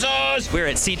Szechuan sauce. We're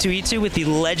at C2E2 with the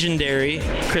legendary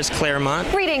Chris Claremont.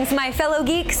 Greetings, my fellow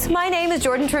geeks. My name is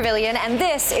Jordan Trevelyan, and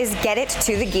this is Get It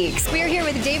to the Geeks. We are here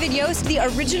with David Yost, the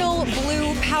original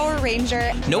Blue Power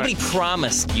Ranger. Nobody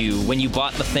promised you when you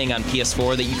bought the thing on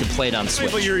PS4 that you could play it on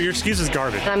Switch. But your excuse is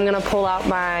garbage. I'm gonna pull out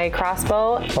my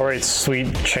crossbow. All right, sweet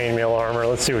chainmail armor.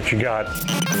 Let's see what you got.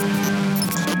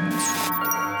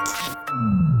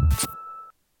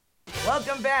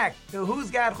 Welcome back to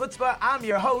Who's Got Chutzpah. I'm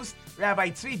your host, Rabbi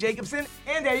Tzvi Jacobson.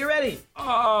 Andy, are you ready?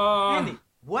 Andy,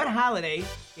 what holiday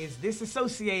is this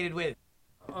associated with?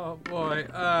 Oh, boy.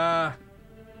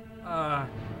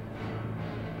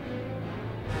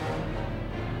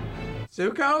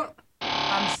 Sukkot?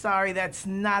 I'm sorry, that's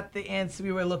not the answer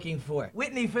we were looking for.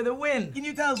 Whitney, for the win. Can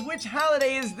you tell us which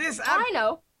holiday is this? I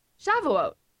know.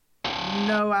 Shavuot.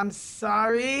 No, I'm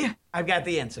sorry. I've got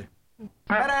the answer.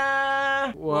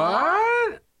 Ta-da!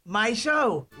 What? My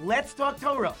show, Let's Talk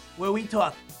Torah, where we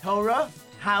talk Torah,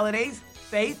 holidays,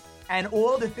 faith, and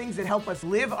all the things that help us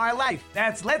live our life.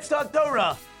 That's Let's Talk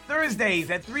Torah,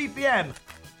 Thursdays at 3 p.m.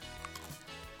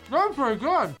 That's pretty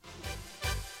good.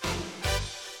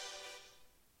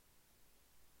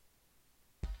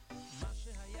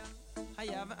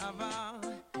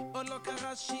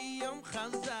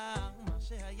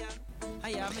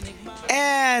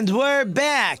 And we're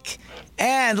back.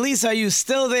 And Lisa, are you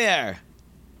still there?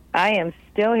 I am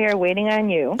still here waiting on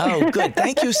you. Oh, good.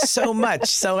 Thank you so much.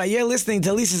 So you're listening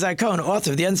to Lisa Zarcone,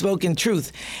 author of The Unspoken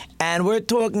Truth. And we're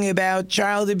talking about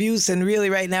child abuse. And really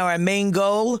right now our main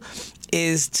goal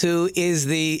is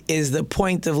the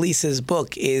point of Lisa's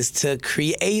book, is to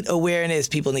create awareness.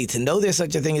 People need to know there's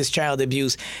such a thing as child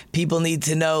abuse. People need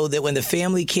to know that when the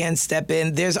family can't step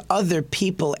in, there's other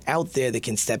people out there that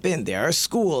can step in. There are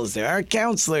schools, there are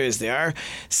counselors, there are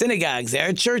synagogues, there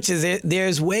are churches.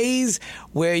 There's ways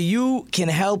where you can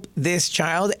help this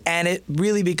child, and it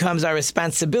really becomes our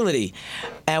responsibility.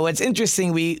 And what's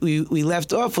interesting, we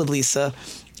left off with, Lisa,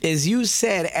 is you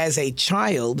said as a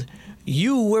child,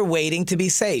 you were waiting to be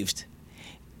saved.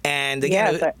 And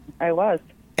again, yes, I was.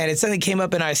 And it suddenly came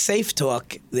up in our Safe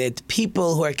Talk that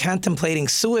people who are contemplating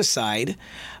suicide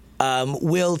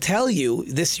will tell you,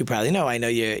 this you probably know, I know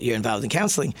you're involved in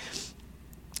counseling,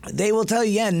 they will tell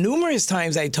you, numerous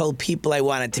times I told people I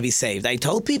wanted to be saved. I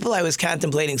told people I was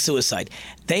contemplating suicide.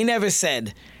 They never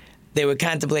said they were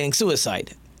contemplating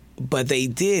suicide, but they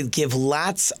did give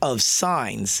lots of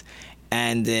signs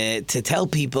and to tell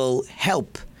people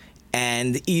help.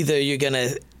 And either you're going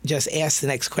to just ask the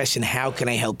next question, how can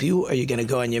I help you? Or you're going to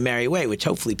go on your merry way, which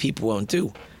hopefully people won't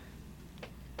do.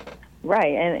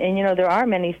 Right. And there are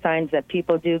many signs that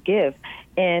people do give.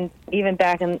 And even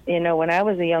back in, when I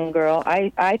was a young girl,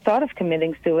 I thought of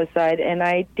committing suicide, and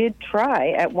I did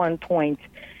try at one point.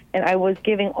 And I was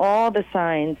giving all the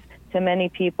signs to many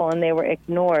people, and they were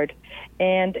ignored.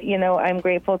 And, I'm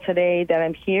grateful today that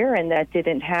I'm here and that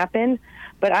didn't happen.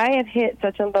 But I had hit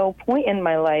such a low point in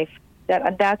my life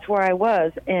that that's where I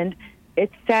was. And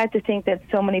it's sad to think that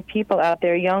so many people out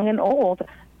there, young and old,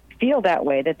 feel that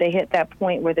way, that they hit that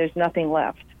point where there's nothing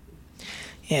left.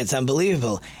 Yeah, it's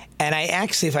unbelievable. And I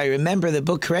actually, if I remember the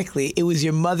book correctly, it was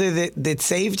your mother that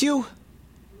saved you?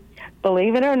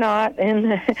 Believe it or not,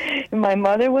 and my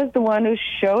mother was the one who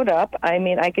showed up. I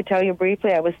mean, I could tell you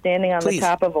briefly, I was standing on the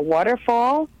top of a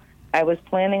waterfall. I was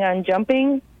planning on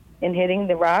jumping and hitting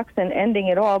the rocks and ending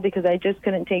it all because I just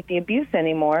couldn't take the abuse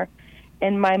anymore.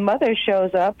 And my mother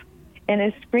shows up and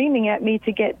is screaming at me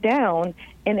to get down.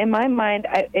 And in my mind,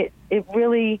 it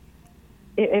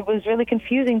was really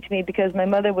confusing to me because my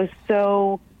mother was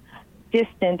so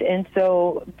distant and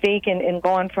so vacant and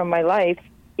gone from my life,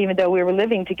 even though we were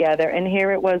living together. And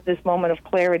here it was, this moment of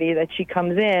clarity that she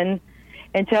comes in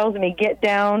and tells me, get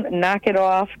down, knock it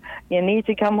off, you need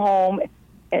to come home.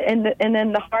 And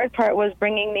then the hard part was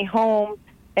bringing me home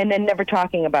and then never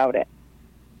talking about it.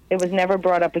 It was never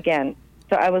brought up again.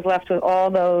 So I was left with all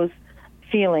those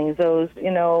feelings,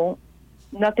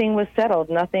 nothing was settled,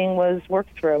 nothing was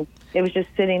worked through. It was just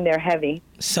sitting there heavy.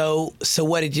 So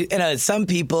what did you, some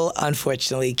people,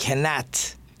 unfortunately,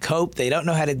 cannot cope. They don't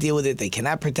know how to deal with it. They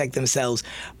cannot protect themselves.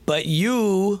 But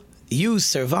you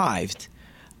survived.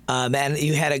 And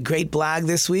you had a great blog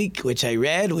this week, which I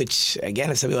read, which, again,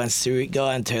 if somebody wants to go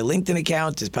onto her LinkedIn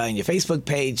account, it's probably on your Facebook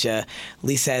page.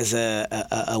 Lisa has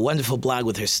a wonderful blog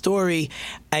with her story.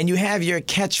 And you have your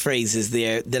catchphrases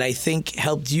there that I think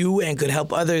helped you and could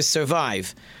help others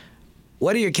survive.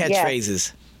 What are your catchphrases?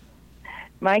 Yes.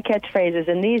 My catchphrases,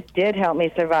 and these did help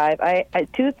me survive. I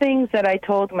two things that I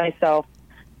told myself: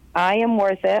 I am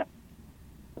worth it,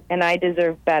 and I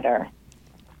deserve better.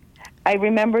 I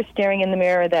remember staring in the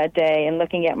mirror that day and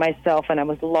looking at myself, and I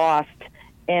was lost,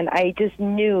 and I just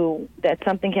knew that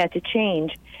something had to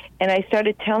change. And I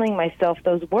started telling myself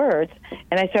those words,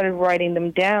 and I started writing them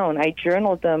down. I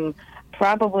journaled them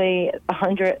probably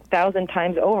 100,000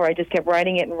 times over. I just kept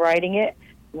writing it and writing it,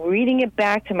 reading it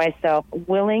back to myself,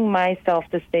 willing myself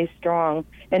to stay strong.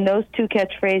 And those two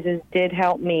catchphrases did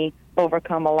help me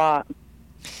overcome a lot.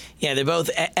 Yeah, they're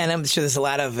both, and I'm sure there's a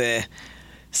lot of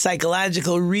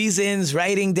psychological reasons,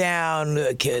 writing down,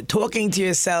 talking to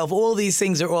yourself. All these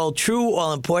things are all true,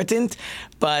 all important.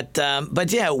 But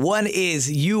yeah, one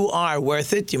is you are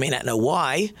worth it. You may not know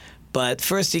why, but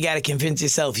first you got to convince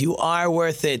yourself you are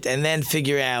worth it, and then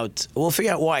we'll figure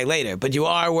out why later, but you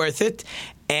are worth it.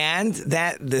 And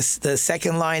the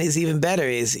second line is even better,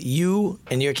 is you,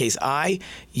 in your case,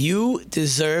 you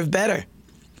deserve better.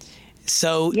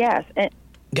 So yes, go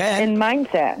ahead. And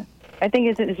mindset. I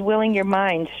think it's willing your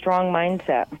mind, strong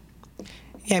mindset.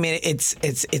 Yeah, I mean,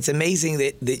 it's amazing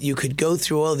that you could go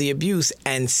through all the abuse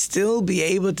and still be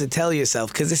able to tell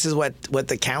yourself, because this is what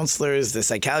the counselors, the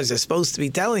psychologists are supposed to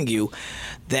be telling you,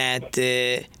 that,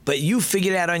 but you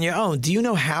figured it out on your own. Do you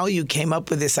know how you came up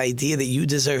with this idea that you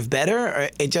deserve better, or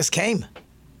it just came?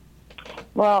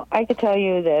 Well, I could tell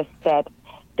you this, that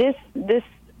this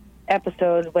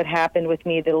episode, what happened with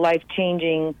me, the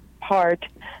life-changing part,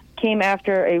 came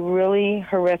after a really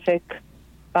horrific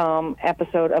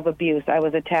episode of abuse. I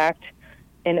was attacked,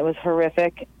 and it was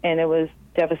horrific, and it was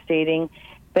devastating.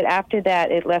 But after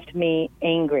that, it left me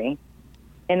angry,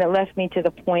 and it left me to the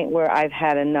point where I've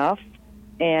had enough,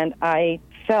 and I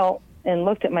felt and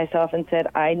looked at myself and said,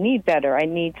 I need better. I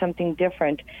need something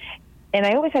different. And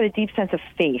I always had a deep sense of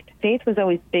faith. Faith was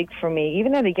always big for me.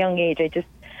 Even at a young age,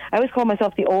 I always called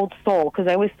myself the old soul because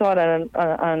I always thought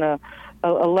on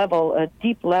a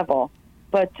deep level.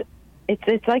 But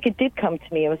it's like it did come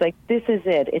to me. It was like, this is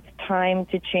it. It's time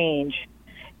to change.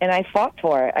 And I fought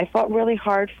for it. I fought really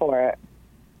hard for it.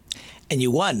 And you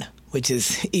won, which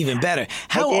is even better.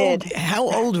 How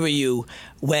old were you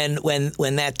when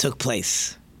that took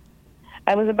place?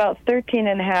 I was about 13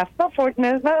 and a half, about 14,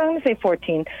 I'm going to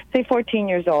say 14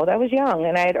 years old. I was young,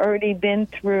 and I had already been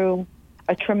through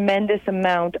a tremendous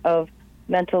amount of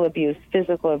mental abuse,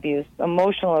 physical abuse,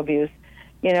 emotional abuse.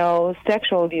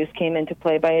 Sexual abuse came into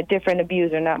play by a different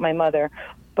abuser, not my mother.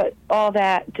 But all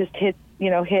that just hit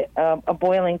a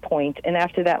boiling point. And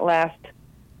after that last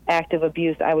act of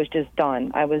abuse, I was just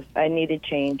done. I needed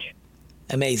change.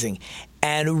 Amazing.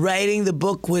 And writing the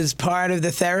book was part of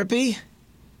the therapy?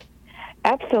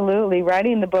 Absolutely.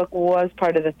 Writing the book was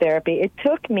part of the therapy. It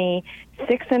took me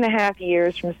 6.5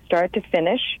 years from start to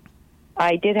finish.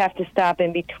 I did have to stop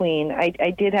in between.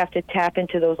 I did have to tap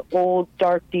into those old,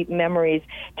 dark, deep memories.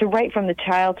 To write from the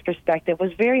child's perspective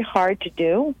was very hard to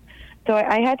do. So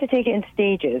I had to take it in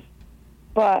stages.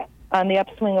 But on the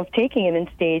upswing of taking it in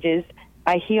stages,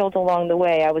 I healed along the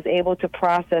way. I was able to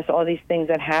process all these things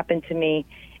that happened to me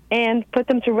and put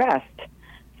them to rest.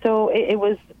 So it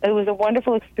was a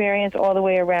wonderful experience all the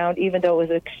way around, even though it was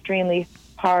an extremely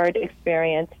hard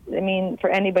experience. I mean,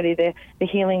 for anybody, the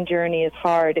healing journey is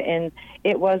hard, and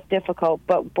it was difficult.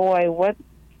 But boy, what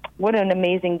an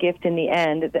amazing gift in the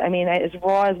end. I mean, as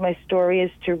raw as my story is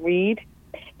to read,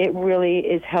 it really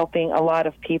is helping a lot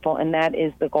of people, and that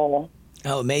is the goal.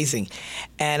 Oh, amazing.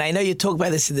 And I know you talked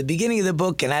about this at the beginning of the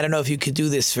book, and I don't know if you could do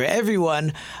this for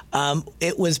everyone.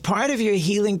 It was part of your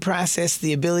healing process,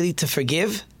 the ability to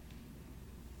forgive?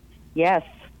 Yes.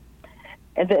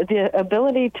 The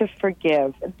ability to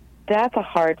forgive, that's a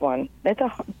hard one.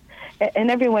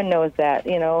 And everyone knows that.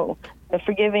 The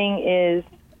forgiving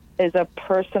is a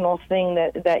personal thing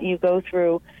that you go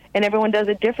through, and everyone does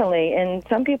it differently. And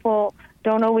some people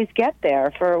don't always get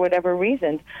there for whatever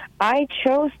reasons. I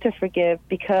chose to forgive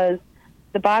because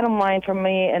the bottom line for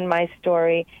me and my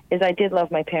story is I did love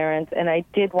my parents, and I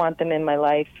did want them in my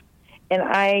life. And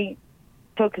I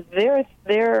took their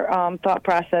thought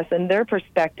process and their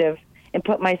perspective and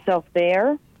put myself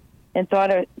there and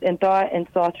thought and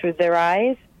saw through their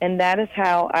eyes. And that is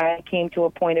how I came to a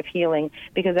point of healing,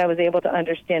 because I was able to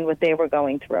understand what they were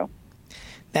going through.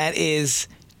 That is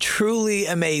truly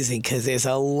amazing, because there's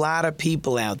a lot of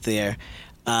people out there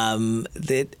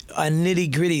that on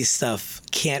nitty-gritty stuff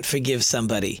can't forgive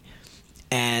somebody.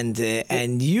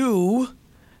 And you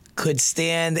could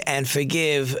stand and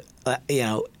forgive,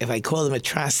 if I call them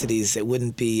atrocities, it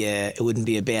wouldn't be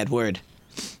a bad word.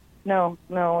 No,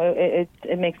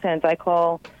 it makes sense. I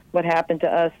call what happened to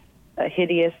us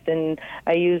hideous, and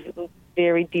I use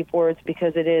very deep words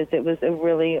because it was a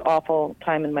really awful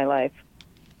time in my life.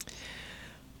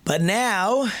 But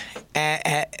now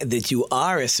that you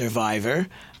are a survivor,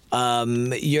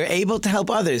 you're able to help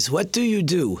others. What do you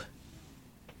do?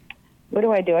 What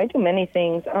do? I do many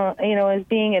things. As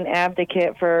being an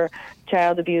advocate for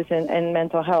child abuse and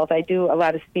mental health, I do a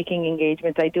lot of speaking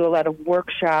engagements. I do a lot of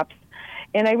workshops.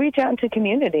 And I reach out into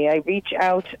community. I reach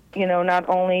out, not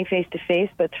only face-to-face,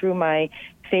 but through my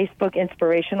Facebook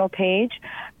inspirational page.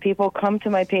 People come to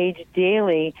my page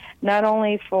daily, not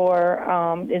only for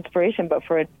inspiration, but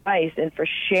for advice and for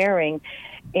sharing.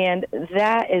 And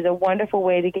that is a wonderful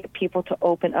way to get people to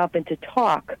open up and to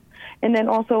talk. And then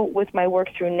also with my work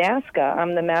through NAASCA,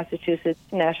 I'm the Massachusetts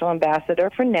National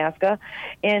Ambassador for NAASCA.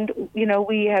 And,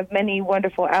 we have many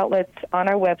wonderful outlets on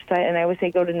our website. And I always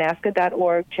say go to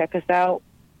NAASCA.org, check us out.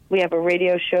 We have a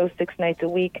radio show 6 nights a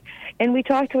week. And we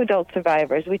talk to adult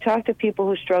survivors. We talk to people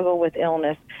who struggle with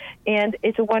illness. And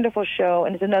it's a wonderful show,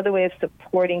 and it's another way of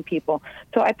supporting people.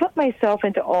 So I put myself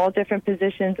into all different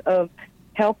positions of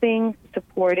helping,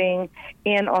 supporting,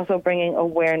 and also bringing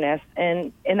awareness.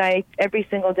 And I every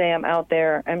single day I'm out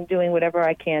there, I'm doing whatever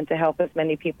I can to help as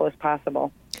many people as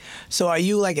possible. So are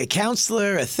you like a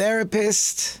counselor, a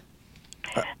therapist?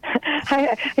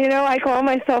 I call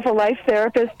myself a life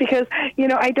therapist because,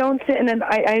 I don't sit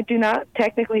I do not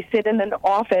technically sit in an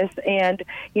office and,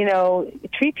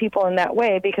 treat people in that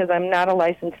way because I'm not a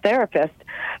licensed therapist.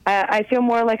 I feel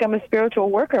more like I'm a spiritual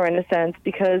worker in a sense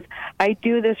because I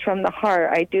do this from the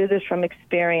heart. I do this from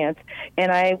experience,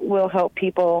 and I will help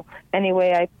people any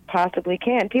way I possibly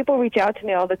can. People reach out to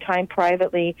me all the time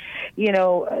privately.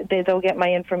 They'll get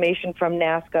my information from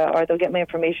NAASCA, or they'll get my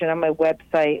information on my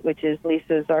website, which is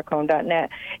lisazarcone.com. lisa's.cone.net,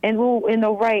 and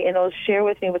they'll write and they'll share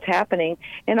with me what's happening,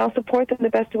 and I'll support them the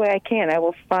best way I can. I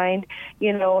will find,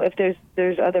 if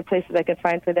there's other places I can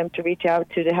find for them to reach out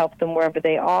to help them wherever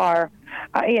they are.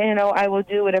 I will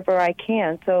do whatever I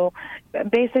can. So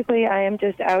basically, I am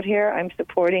just out here. I'm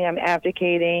supporting. I'm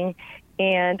advocating.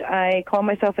 And I call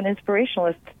myself an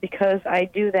inspirationalist because I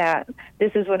do that.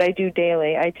 This is what I do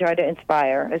daily. I try to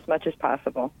inspire as much as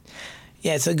possible.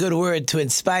 Yeah, it's a good word, to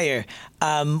inspire.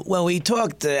 When we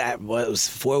talked, it was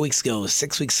 4 weeks ago,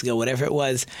 6 weeks ago, whatever it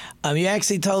was, you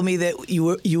actually told me that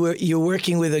you're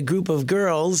working with a group of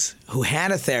girls who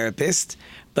had a therapist,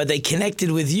 but they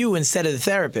connected with you instead of the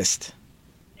therapist.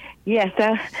 Yes,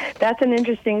 that's an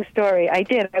interesting story. I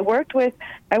did. I worked with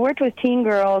teen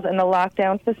girls in a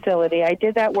lockdown facility. I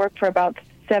did that work for about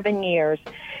 7 years,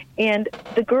 and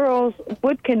the girls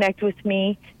would connect with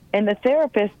me, and the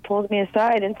therapist pulls me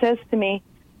aside and says to me,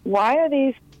 "Why are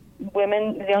these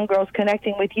women, young girls,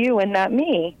 connecting with you and not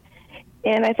me?"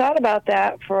 And I thought about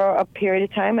that for a period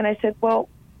of time, and I said, well,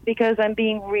 because I'm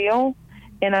being real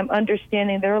and I'm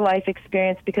understanding their life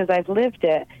experience because I've lived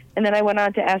it. And then I went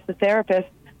on to ask the therapist,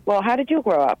 well, how did you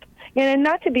grow up? And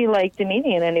not to be like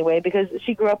demeaning in any way, because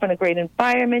she grew up in a great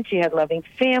environment. She had a loving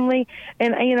family.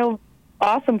 And,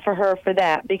 awesome for her for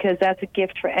that, because that's a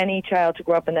gift for any child to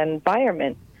grow up in that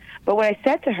environment. But what I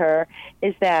said to her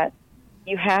is that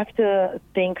you have to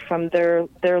think from their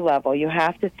level. You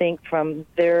have to think from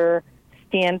their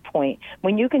standpoint.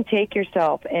 When you can take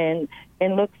yourself and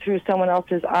look through someone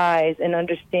else's eyes and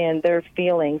understand their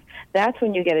feelings, that's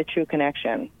when you get a true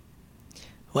connection.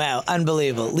 Wow,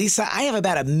 unbelievable. Lisa, I have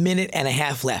about a minute and a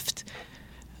half left.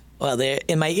 Well,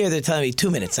 in my ear, they're telling me 2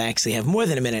 minutes. I actually have more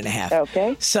than a minute and a half.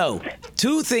 Okay. So,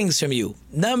 2 things from you.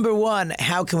 Number 1,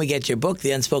 how can we get your book,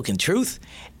 The Unspoken Truth?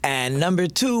 And number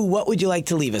 2, what would you like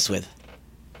to leave us with?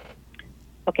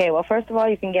 Okay, well, first of all,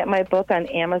 you can get my book on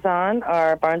Amazon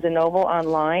or Barnes & Noble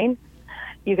online.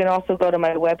 You can also go to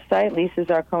my website,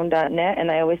 lisa's.cone.net,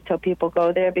 and I always tell people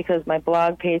go there because my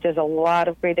blog page has a lot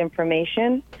of great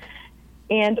information.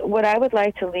 And what I would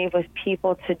like to leave with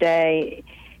people today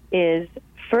is,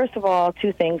 first of all,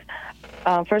 2 things.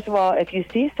 First of all, if you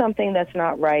see something that's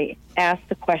not right, ask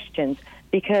the questions.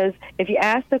 Because if you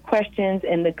ask the questions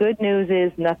and the good news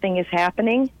is nothing is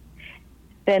happening,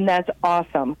 then that's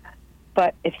awesome.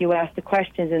 But if you ask the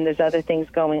questions and there's other things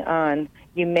going on,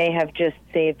 you may have just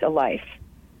saved a life.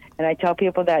 And I tell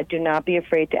people that do not be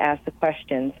afraid to ask the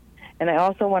questions. And I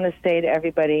also want to say to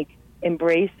everybody,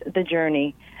 embrace the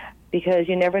journey, because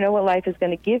you never know what life is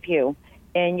going to give you.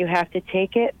 And you have to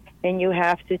take it, and you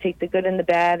have to take the good and the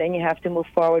bad, and you have to move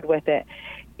forward with it.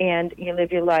 And you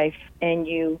live your life, and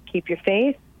you keep your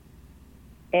faith,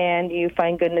 and you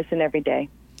find goodness in every day.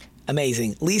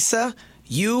 Amazing. Lisa,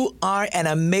 you are an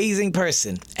amazing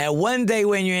person. And one day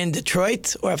when you're in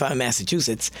Detroit, or if I'm in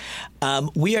Massachusetts,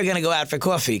 we are going to go out for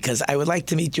coffee because I would like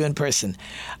to meet you in person.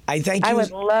 I thank you. I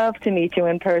would love to meet you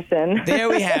in person. There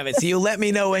we have it. So you let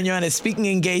me know when you're on a speaking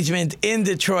engagement in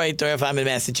Detroit or if I'm in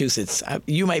Massachusetts.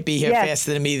 You might be here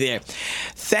faster than me there.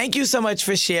 Thank you so much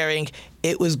for sharing.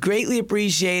 It was greatly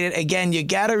appreciated. Again, you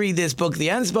got to read this book, The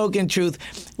Unspoken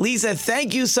Truth. Lisa,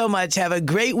 thank you so much. Have a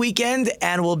great weekend,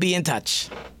 and we'll be in touch.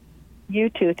 You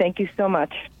too. Thank you so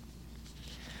much.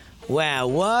 Wow,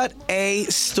 what a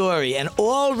story. And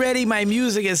already my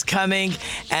music is coming,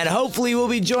 and hopefully we'll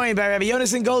be joined by Rabbi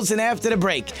Yonason Goldson after the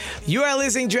break. You are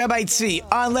listening to Rabbi Tzvi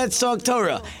on Let's Talk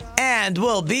Torah, and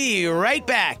we'll be right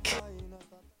back.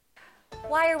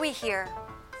 Why are we here?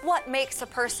 What makes a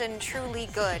person truly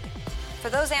good? For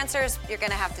those answers, you're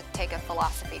going to have to take a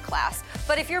philosophy class.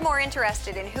 But if you're more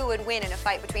interested in who would win in a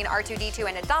fight between R2-D2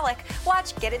 and a Dalek,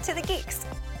 watch Get It to the Geeks.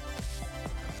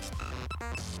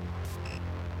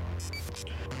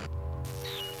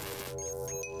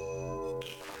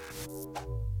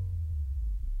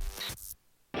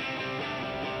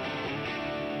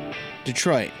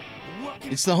 Detroit.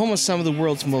 It's the home of some of the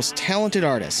world's most talented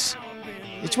artists.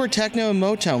 It's where techno and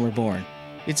Motown were born.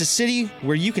 It's a city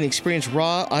where you can experience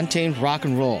raw, untamed rock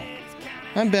and roll.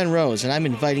 I'm Ben Rose, and I'm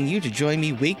inviting you to join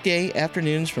me weekday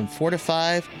afternoons from 4 to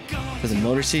 5 for the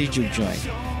Motor City Juke Joint.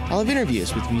 I'll have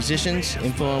interviews with musicians,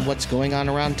 info on what's going on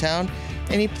around town,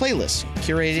 and a playlist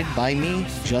curated by me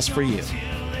just for you.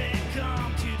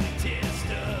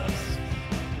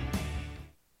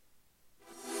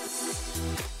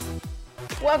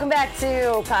 Welcome back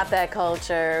to Pop That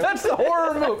Culture. That's the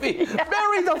horror movie.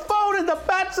 Bury the phone in the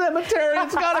Pet Cemetery.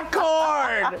 It's got a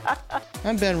cord.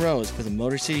 I'm Ben Rose for the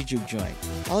Motor City Juke Joint.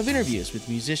 I'll have interviews with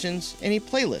musicians and a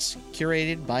playlist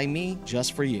curated by me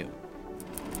just for you.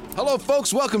 Hello,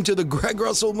 folks. Welcome to the Greg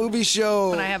Russell Movie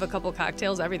Show. When I have a couple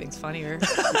cocktails, everything's funnier.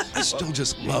 I still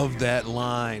just love that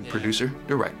line. Producer,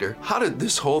 director, how did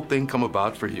this whole thing come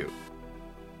about for you?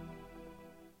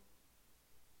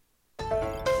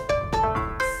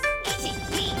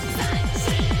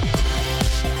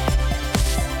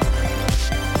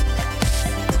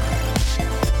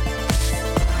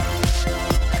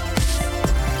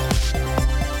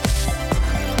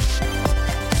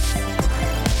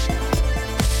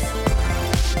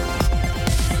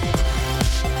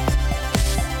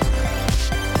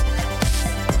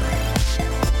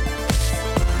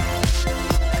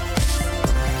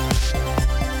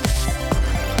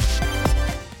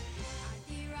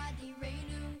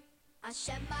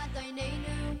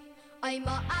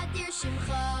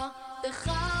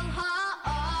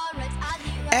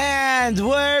 And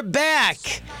we're back.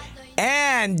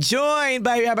 And joined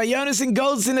by Rabbi Yonason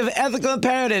Goldstein of Ethical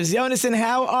Imperatives. Yonason,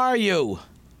 how are you?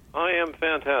 I am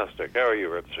fantastic. How are you,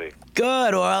 Ripsy?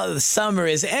 Good. Well, the summer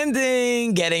is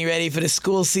ending, getting ready for the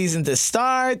school season to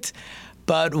start.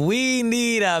 But we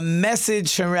need a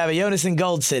message from Rabbi Yonason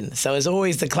Goldstein. So as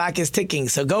always, the clock is ticking,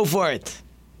 so go for it.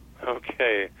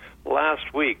 Okay.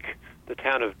 Last week, the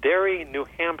town of Derry, New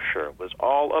Hampshire was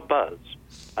all abuzz.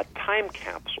 A time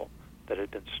capsule that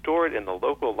had been stored in the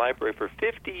local library for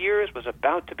 50 years was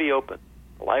about to be opened.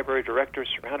 The library director,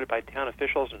 surrounded by town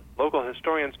officials and local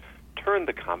historians, turned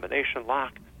the combination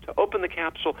lock to open the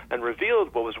capsule and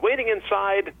revealed what was waiting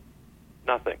inside.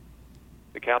 Nothing.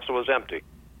 The capsule was empty.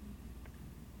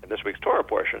 In this week's Torah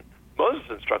portion, Moses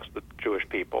instructs the Jewish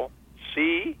people,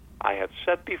 "See, I have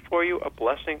set before you a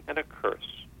blessing and a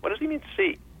curse." What does he mean,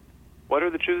 see? What are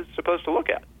the Jews supposed to look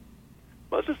at?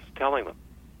 Moses is telling them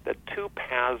that two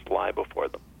paths lie before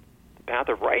them. The path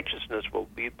of righteousness will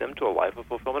lead them to a life of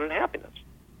fulfillment and happiness.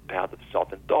 The path of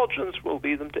self-indulgence will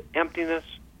lead them to emptiness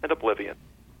and oblivion.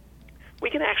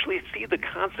 We can actually see the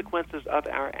consequences of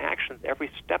our actions every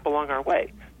step along our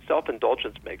way.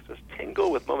 Self-indulgence makes us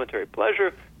tingle with momentary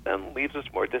pleasure, then leaves us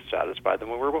more dissatisfied than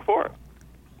we were before.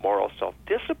 Moral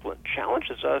self-discipline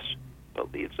challenges us,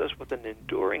 but leaves us with an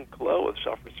enduring glow of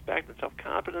self-respect and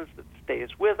self-confidence that stays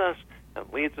with us and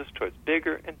leads us towards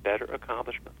bigger and better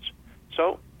accomplishments.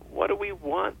 So, what do we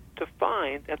want to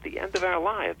find at the end of our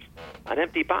lives? An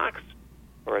empty box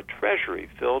or a treasury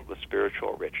filled with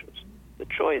spiritual riches? The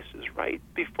choice is right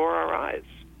before our eyes.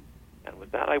 And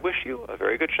with that, I wish you a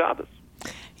very good Shabbos.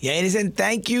 Yonason,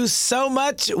 thank you so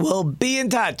much. We'll be in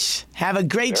touch. Have a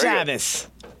great Shabbos.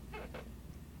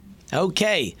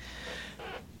 Okay.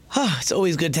 It's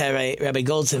always good to have Rabbi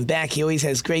Goldstein back. He always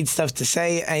has great stuff to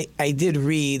say. I did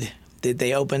read that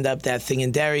they opened up that thing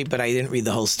in Derry, but I didn't read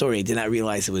the whole story. I did not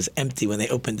realize it was empty when they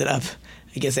opened it up.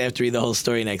 I guess I have to read the whole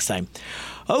story next time.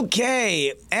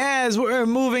 Okay, as we're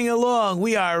moving along,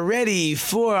 we are ready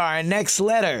for our next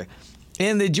letter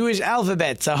in the Jewish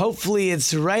alphabet. So hopefully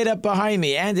it's right up behind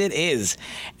me, and it is.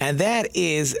 And that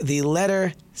is the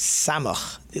letter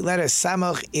Samach. The letter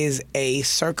Samach is a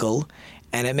circle,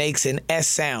 and it makes an S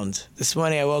sound. This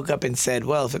morning I woke up and said,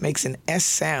 well, if it makes an S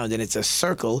sound and it's a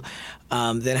circle,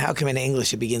 then how come in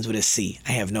English it begins with a C?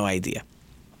 I have no idea.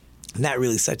 Not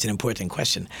really such an important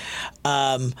question.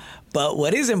 But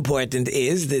what is important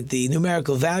is that the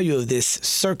numerical value of this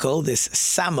circle, this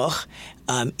Samach,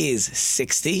 is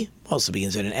 60. Also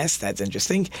begins with an S. That's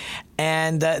interesting.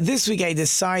 And this week I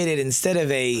decided instead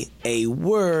of a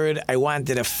word, I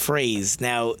wanted a phrase.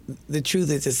 Now, the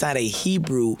truth is it's not a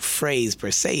Hebrew phrase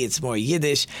per se. It's more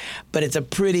Yiddish, but it's a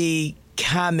pretty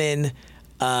common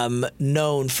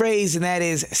known phrase, and that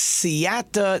is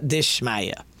Siyata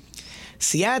Dishmaya.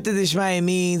 Siyata Dishmaya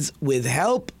means with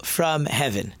help from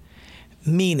heaven,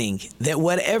 meaning that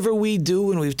whatever we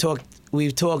do, and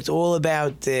we've talked all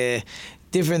about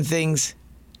different things.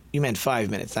 You meant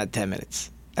 5 minutes, not 10 minutes.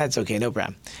 That's okay, no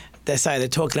problem. That's either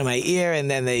talking in my ear and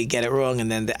then they get it wrong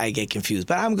and then I get confused.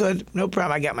 But I'm good, no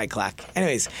problem, I got my clock.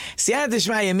 Anyways, Siyata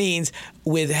Dishmaya means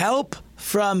with help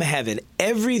from heaven.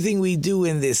 Everything we do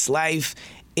in this life,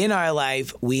 in our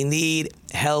life, we need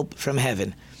help from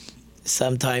heaven.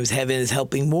 Sometimes heaven is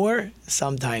helping more,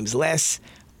 sometimes less.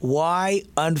 Why?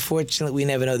 Unfortunately, we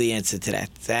never know the answer to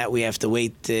that. That we have to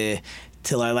wait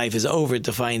till our life is over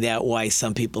to find out why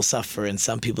some people suffer and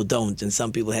some people don't, and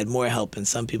some people had more help and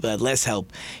some people had less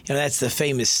help. You know, that's the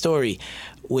famous story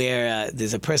where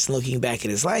there's a person looking back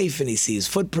at his life and he sees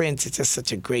footprints. It's just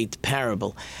such a great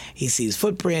parable. He sees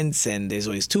footprints and there's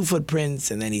always two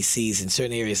footprints, and then he sees in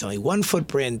certain areas only one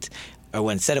footprint or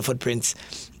one set of footprints.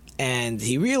 And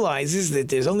he realizes that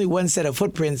there's only one set of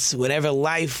footprints whenever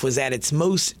life was at its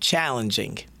most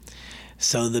challenging.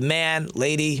 So the man,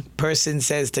 lady, person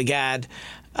says to God,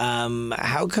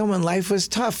 How come when life was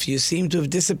tough, you seem to have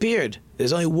disappeared?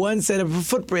 There's only one set of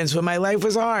footprints when my life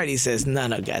was hard. He says, no,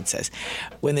 God says.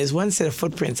 When there's one set of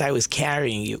footprints, I was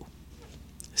carrying you.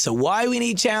 So why we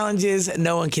need challenges,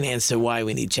 no one can answer why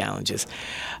we need challenges.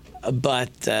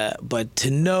 But to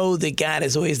know that God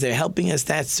is always there helping us,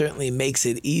 that certainly makes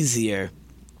it easier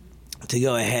to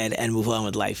go ahead and move on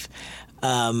with life.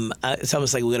 It's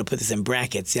almost like we're going to put this in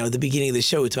brackets. At the beginning of the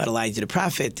show, we talked about Elijah the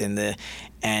prophet,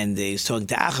 and he was talking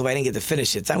to Achav. I didn't get to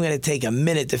finish it, so I'm going to take a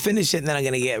minute to finish it, and then I'm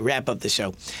going to wrap up the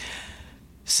show.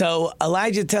 So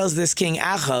Elijah tells this king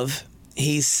Achav,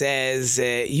 he says,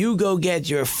 you go get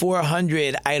your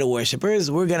 400 idol worshippers.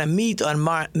 We're going to meet on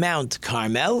Mount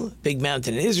Carmel, big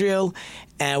mountain in Israel,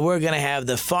 and we're going to have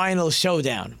the final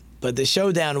showdown. But the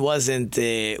showdown wasn't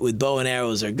with bow and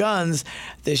arrows or guns.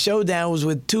 The showdown was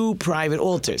with 2 private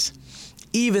altars.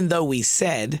 Even though we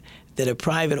said that a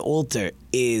private altar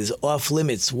is off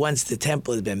limits once the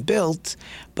temple has been built,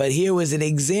 but here was an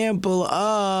example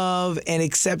of an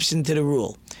exception to the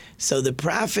rule. So the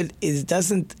prophet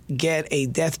doesn't get a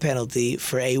death penalty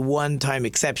for a one-time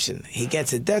exception. He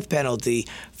gets a death penalty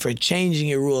for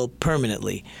changing a rule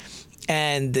permanently.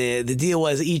 And the deal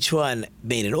was each one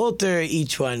made an altar,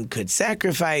 each one could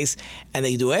sacrifice, and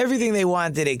they do everything they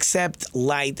wanted except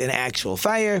light an actual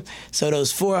fire. So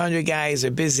those 400 guys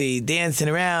are busy dancing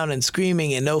around and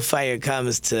screaming, and no fire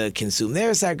comes to consume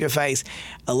their sacrifice.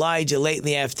 Elijah, late in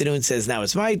the afternoon, says, now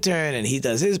it's my turn, and he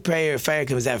does his prayer. Fire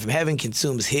comes down from heaven,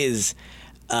 consumes his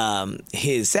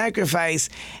sacrifice.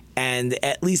 And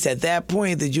at least at that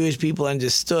point, the Jewish people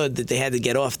understood that they had to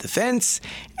get off the fence,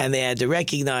 and they had to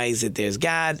recognize that there's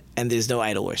God and there's no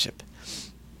idol worship.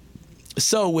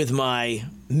 So with my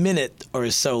minute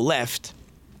or so left,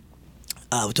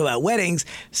 talking about weddings,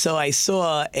 so I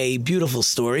saw a beautiful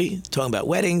story talking about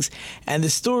weddings, and the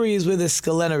story is with a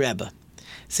Skalena Rebbe.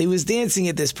 So he was dancing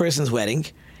at this person's wedding,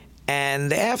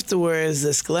 and afterwards,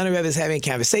 the Skalena Rebbe is having a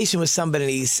conversation with somebody,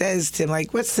 and he says to him,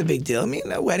 what's the big deal? I mean,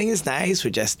 a wedding is nice. We're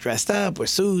just dressed up. We're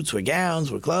suits, we're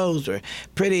gowns, we're clothes, we're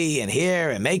pretty, and hair,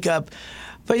 and makeup.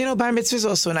 But, bar mitzvah is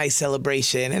also a nice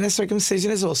celebration, and a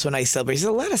circumcision is also a nice celebration.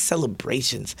 There's a lot of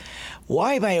celebrations.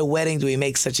 Why by a wedding do we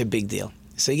make such a big deal?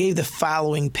 So he gave the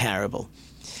following parable.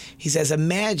 He says,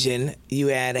 imagine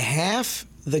you add half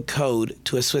the code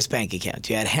to a Swiss bank account.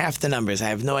 You had half the numbers. I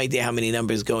have no idea how many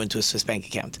numbers go into a Swiss bank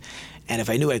account. And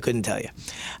if I knew, I couldn't tell you.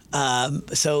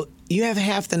 So you have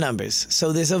half the numbers.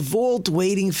 So there's a vault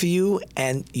waiting for you,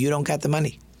 and you don't got the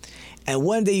money. And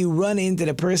one day you run into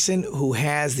the person who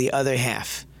has the other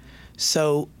half.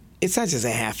 So it's not just a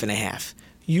half and a half.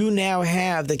 You now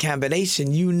have the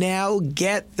combination. You now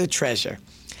get the treasure.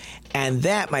 And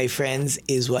that, my friends,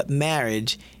 is what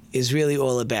marriage is really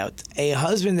all about. A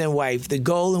husband and wife, the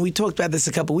goal, and we talked about this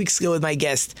a couple weeks ago with my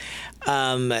guest,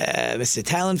 Mr.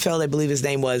 Tallenfeld, I believe his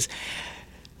name was.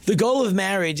 The goal of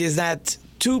marriage is not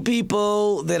 2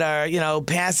 people that are,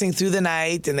 passing through the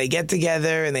night and they get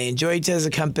together and they enjoy each other's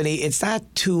company. It's not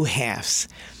 2 halves.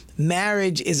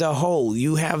 Marriage is a whole.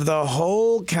 You have the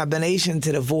whole combination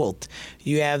to the vault.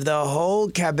 You have the whole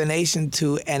combination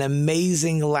to an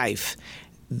amazing life.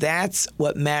 That's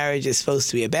what marriage is supposed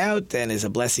to be about, and is a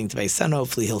blessing to my son.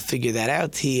 Hopefully he'll figure that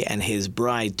out, he and his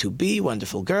bride-to-be,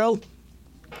 wonderful girl.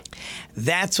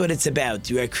 That's what it's about.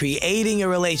 You are creating a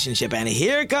relationship, and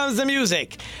here comes the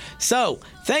music. So,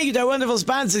 thank you to our wonderful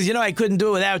sponsors. I couldn't do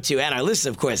it without you, and our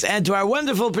listeners, of course. And to our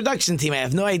wonderful production team. I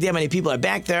have no idea how many people are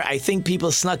back there. I think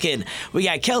people snuck in. We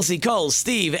got Kelsey, Cole,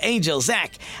 Steve, Angel,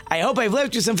 Zach. I hope I've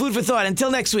left you some food for thought.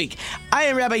 Until next week, I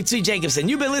am Rabbi Tzvi Jacobson.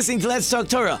 You've been listening to Let's Talk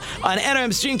Torah on NRM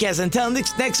Streamcast. Until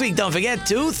next week, don't forget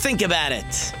to think about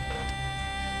it.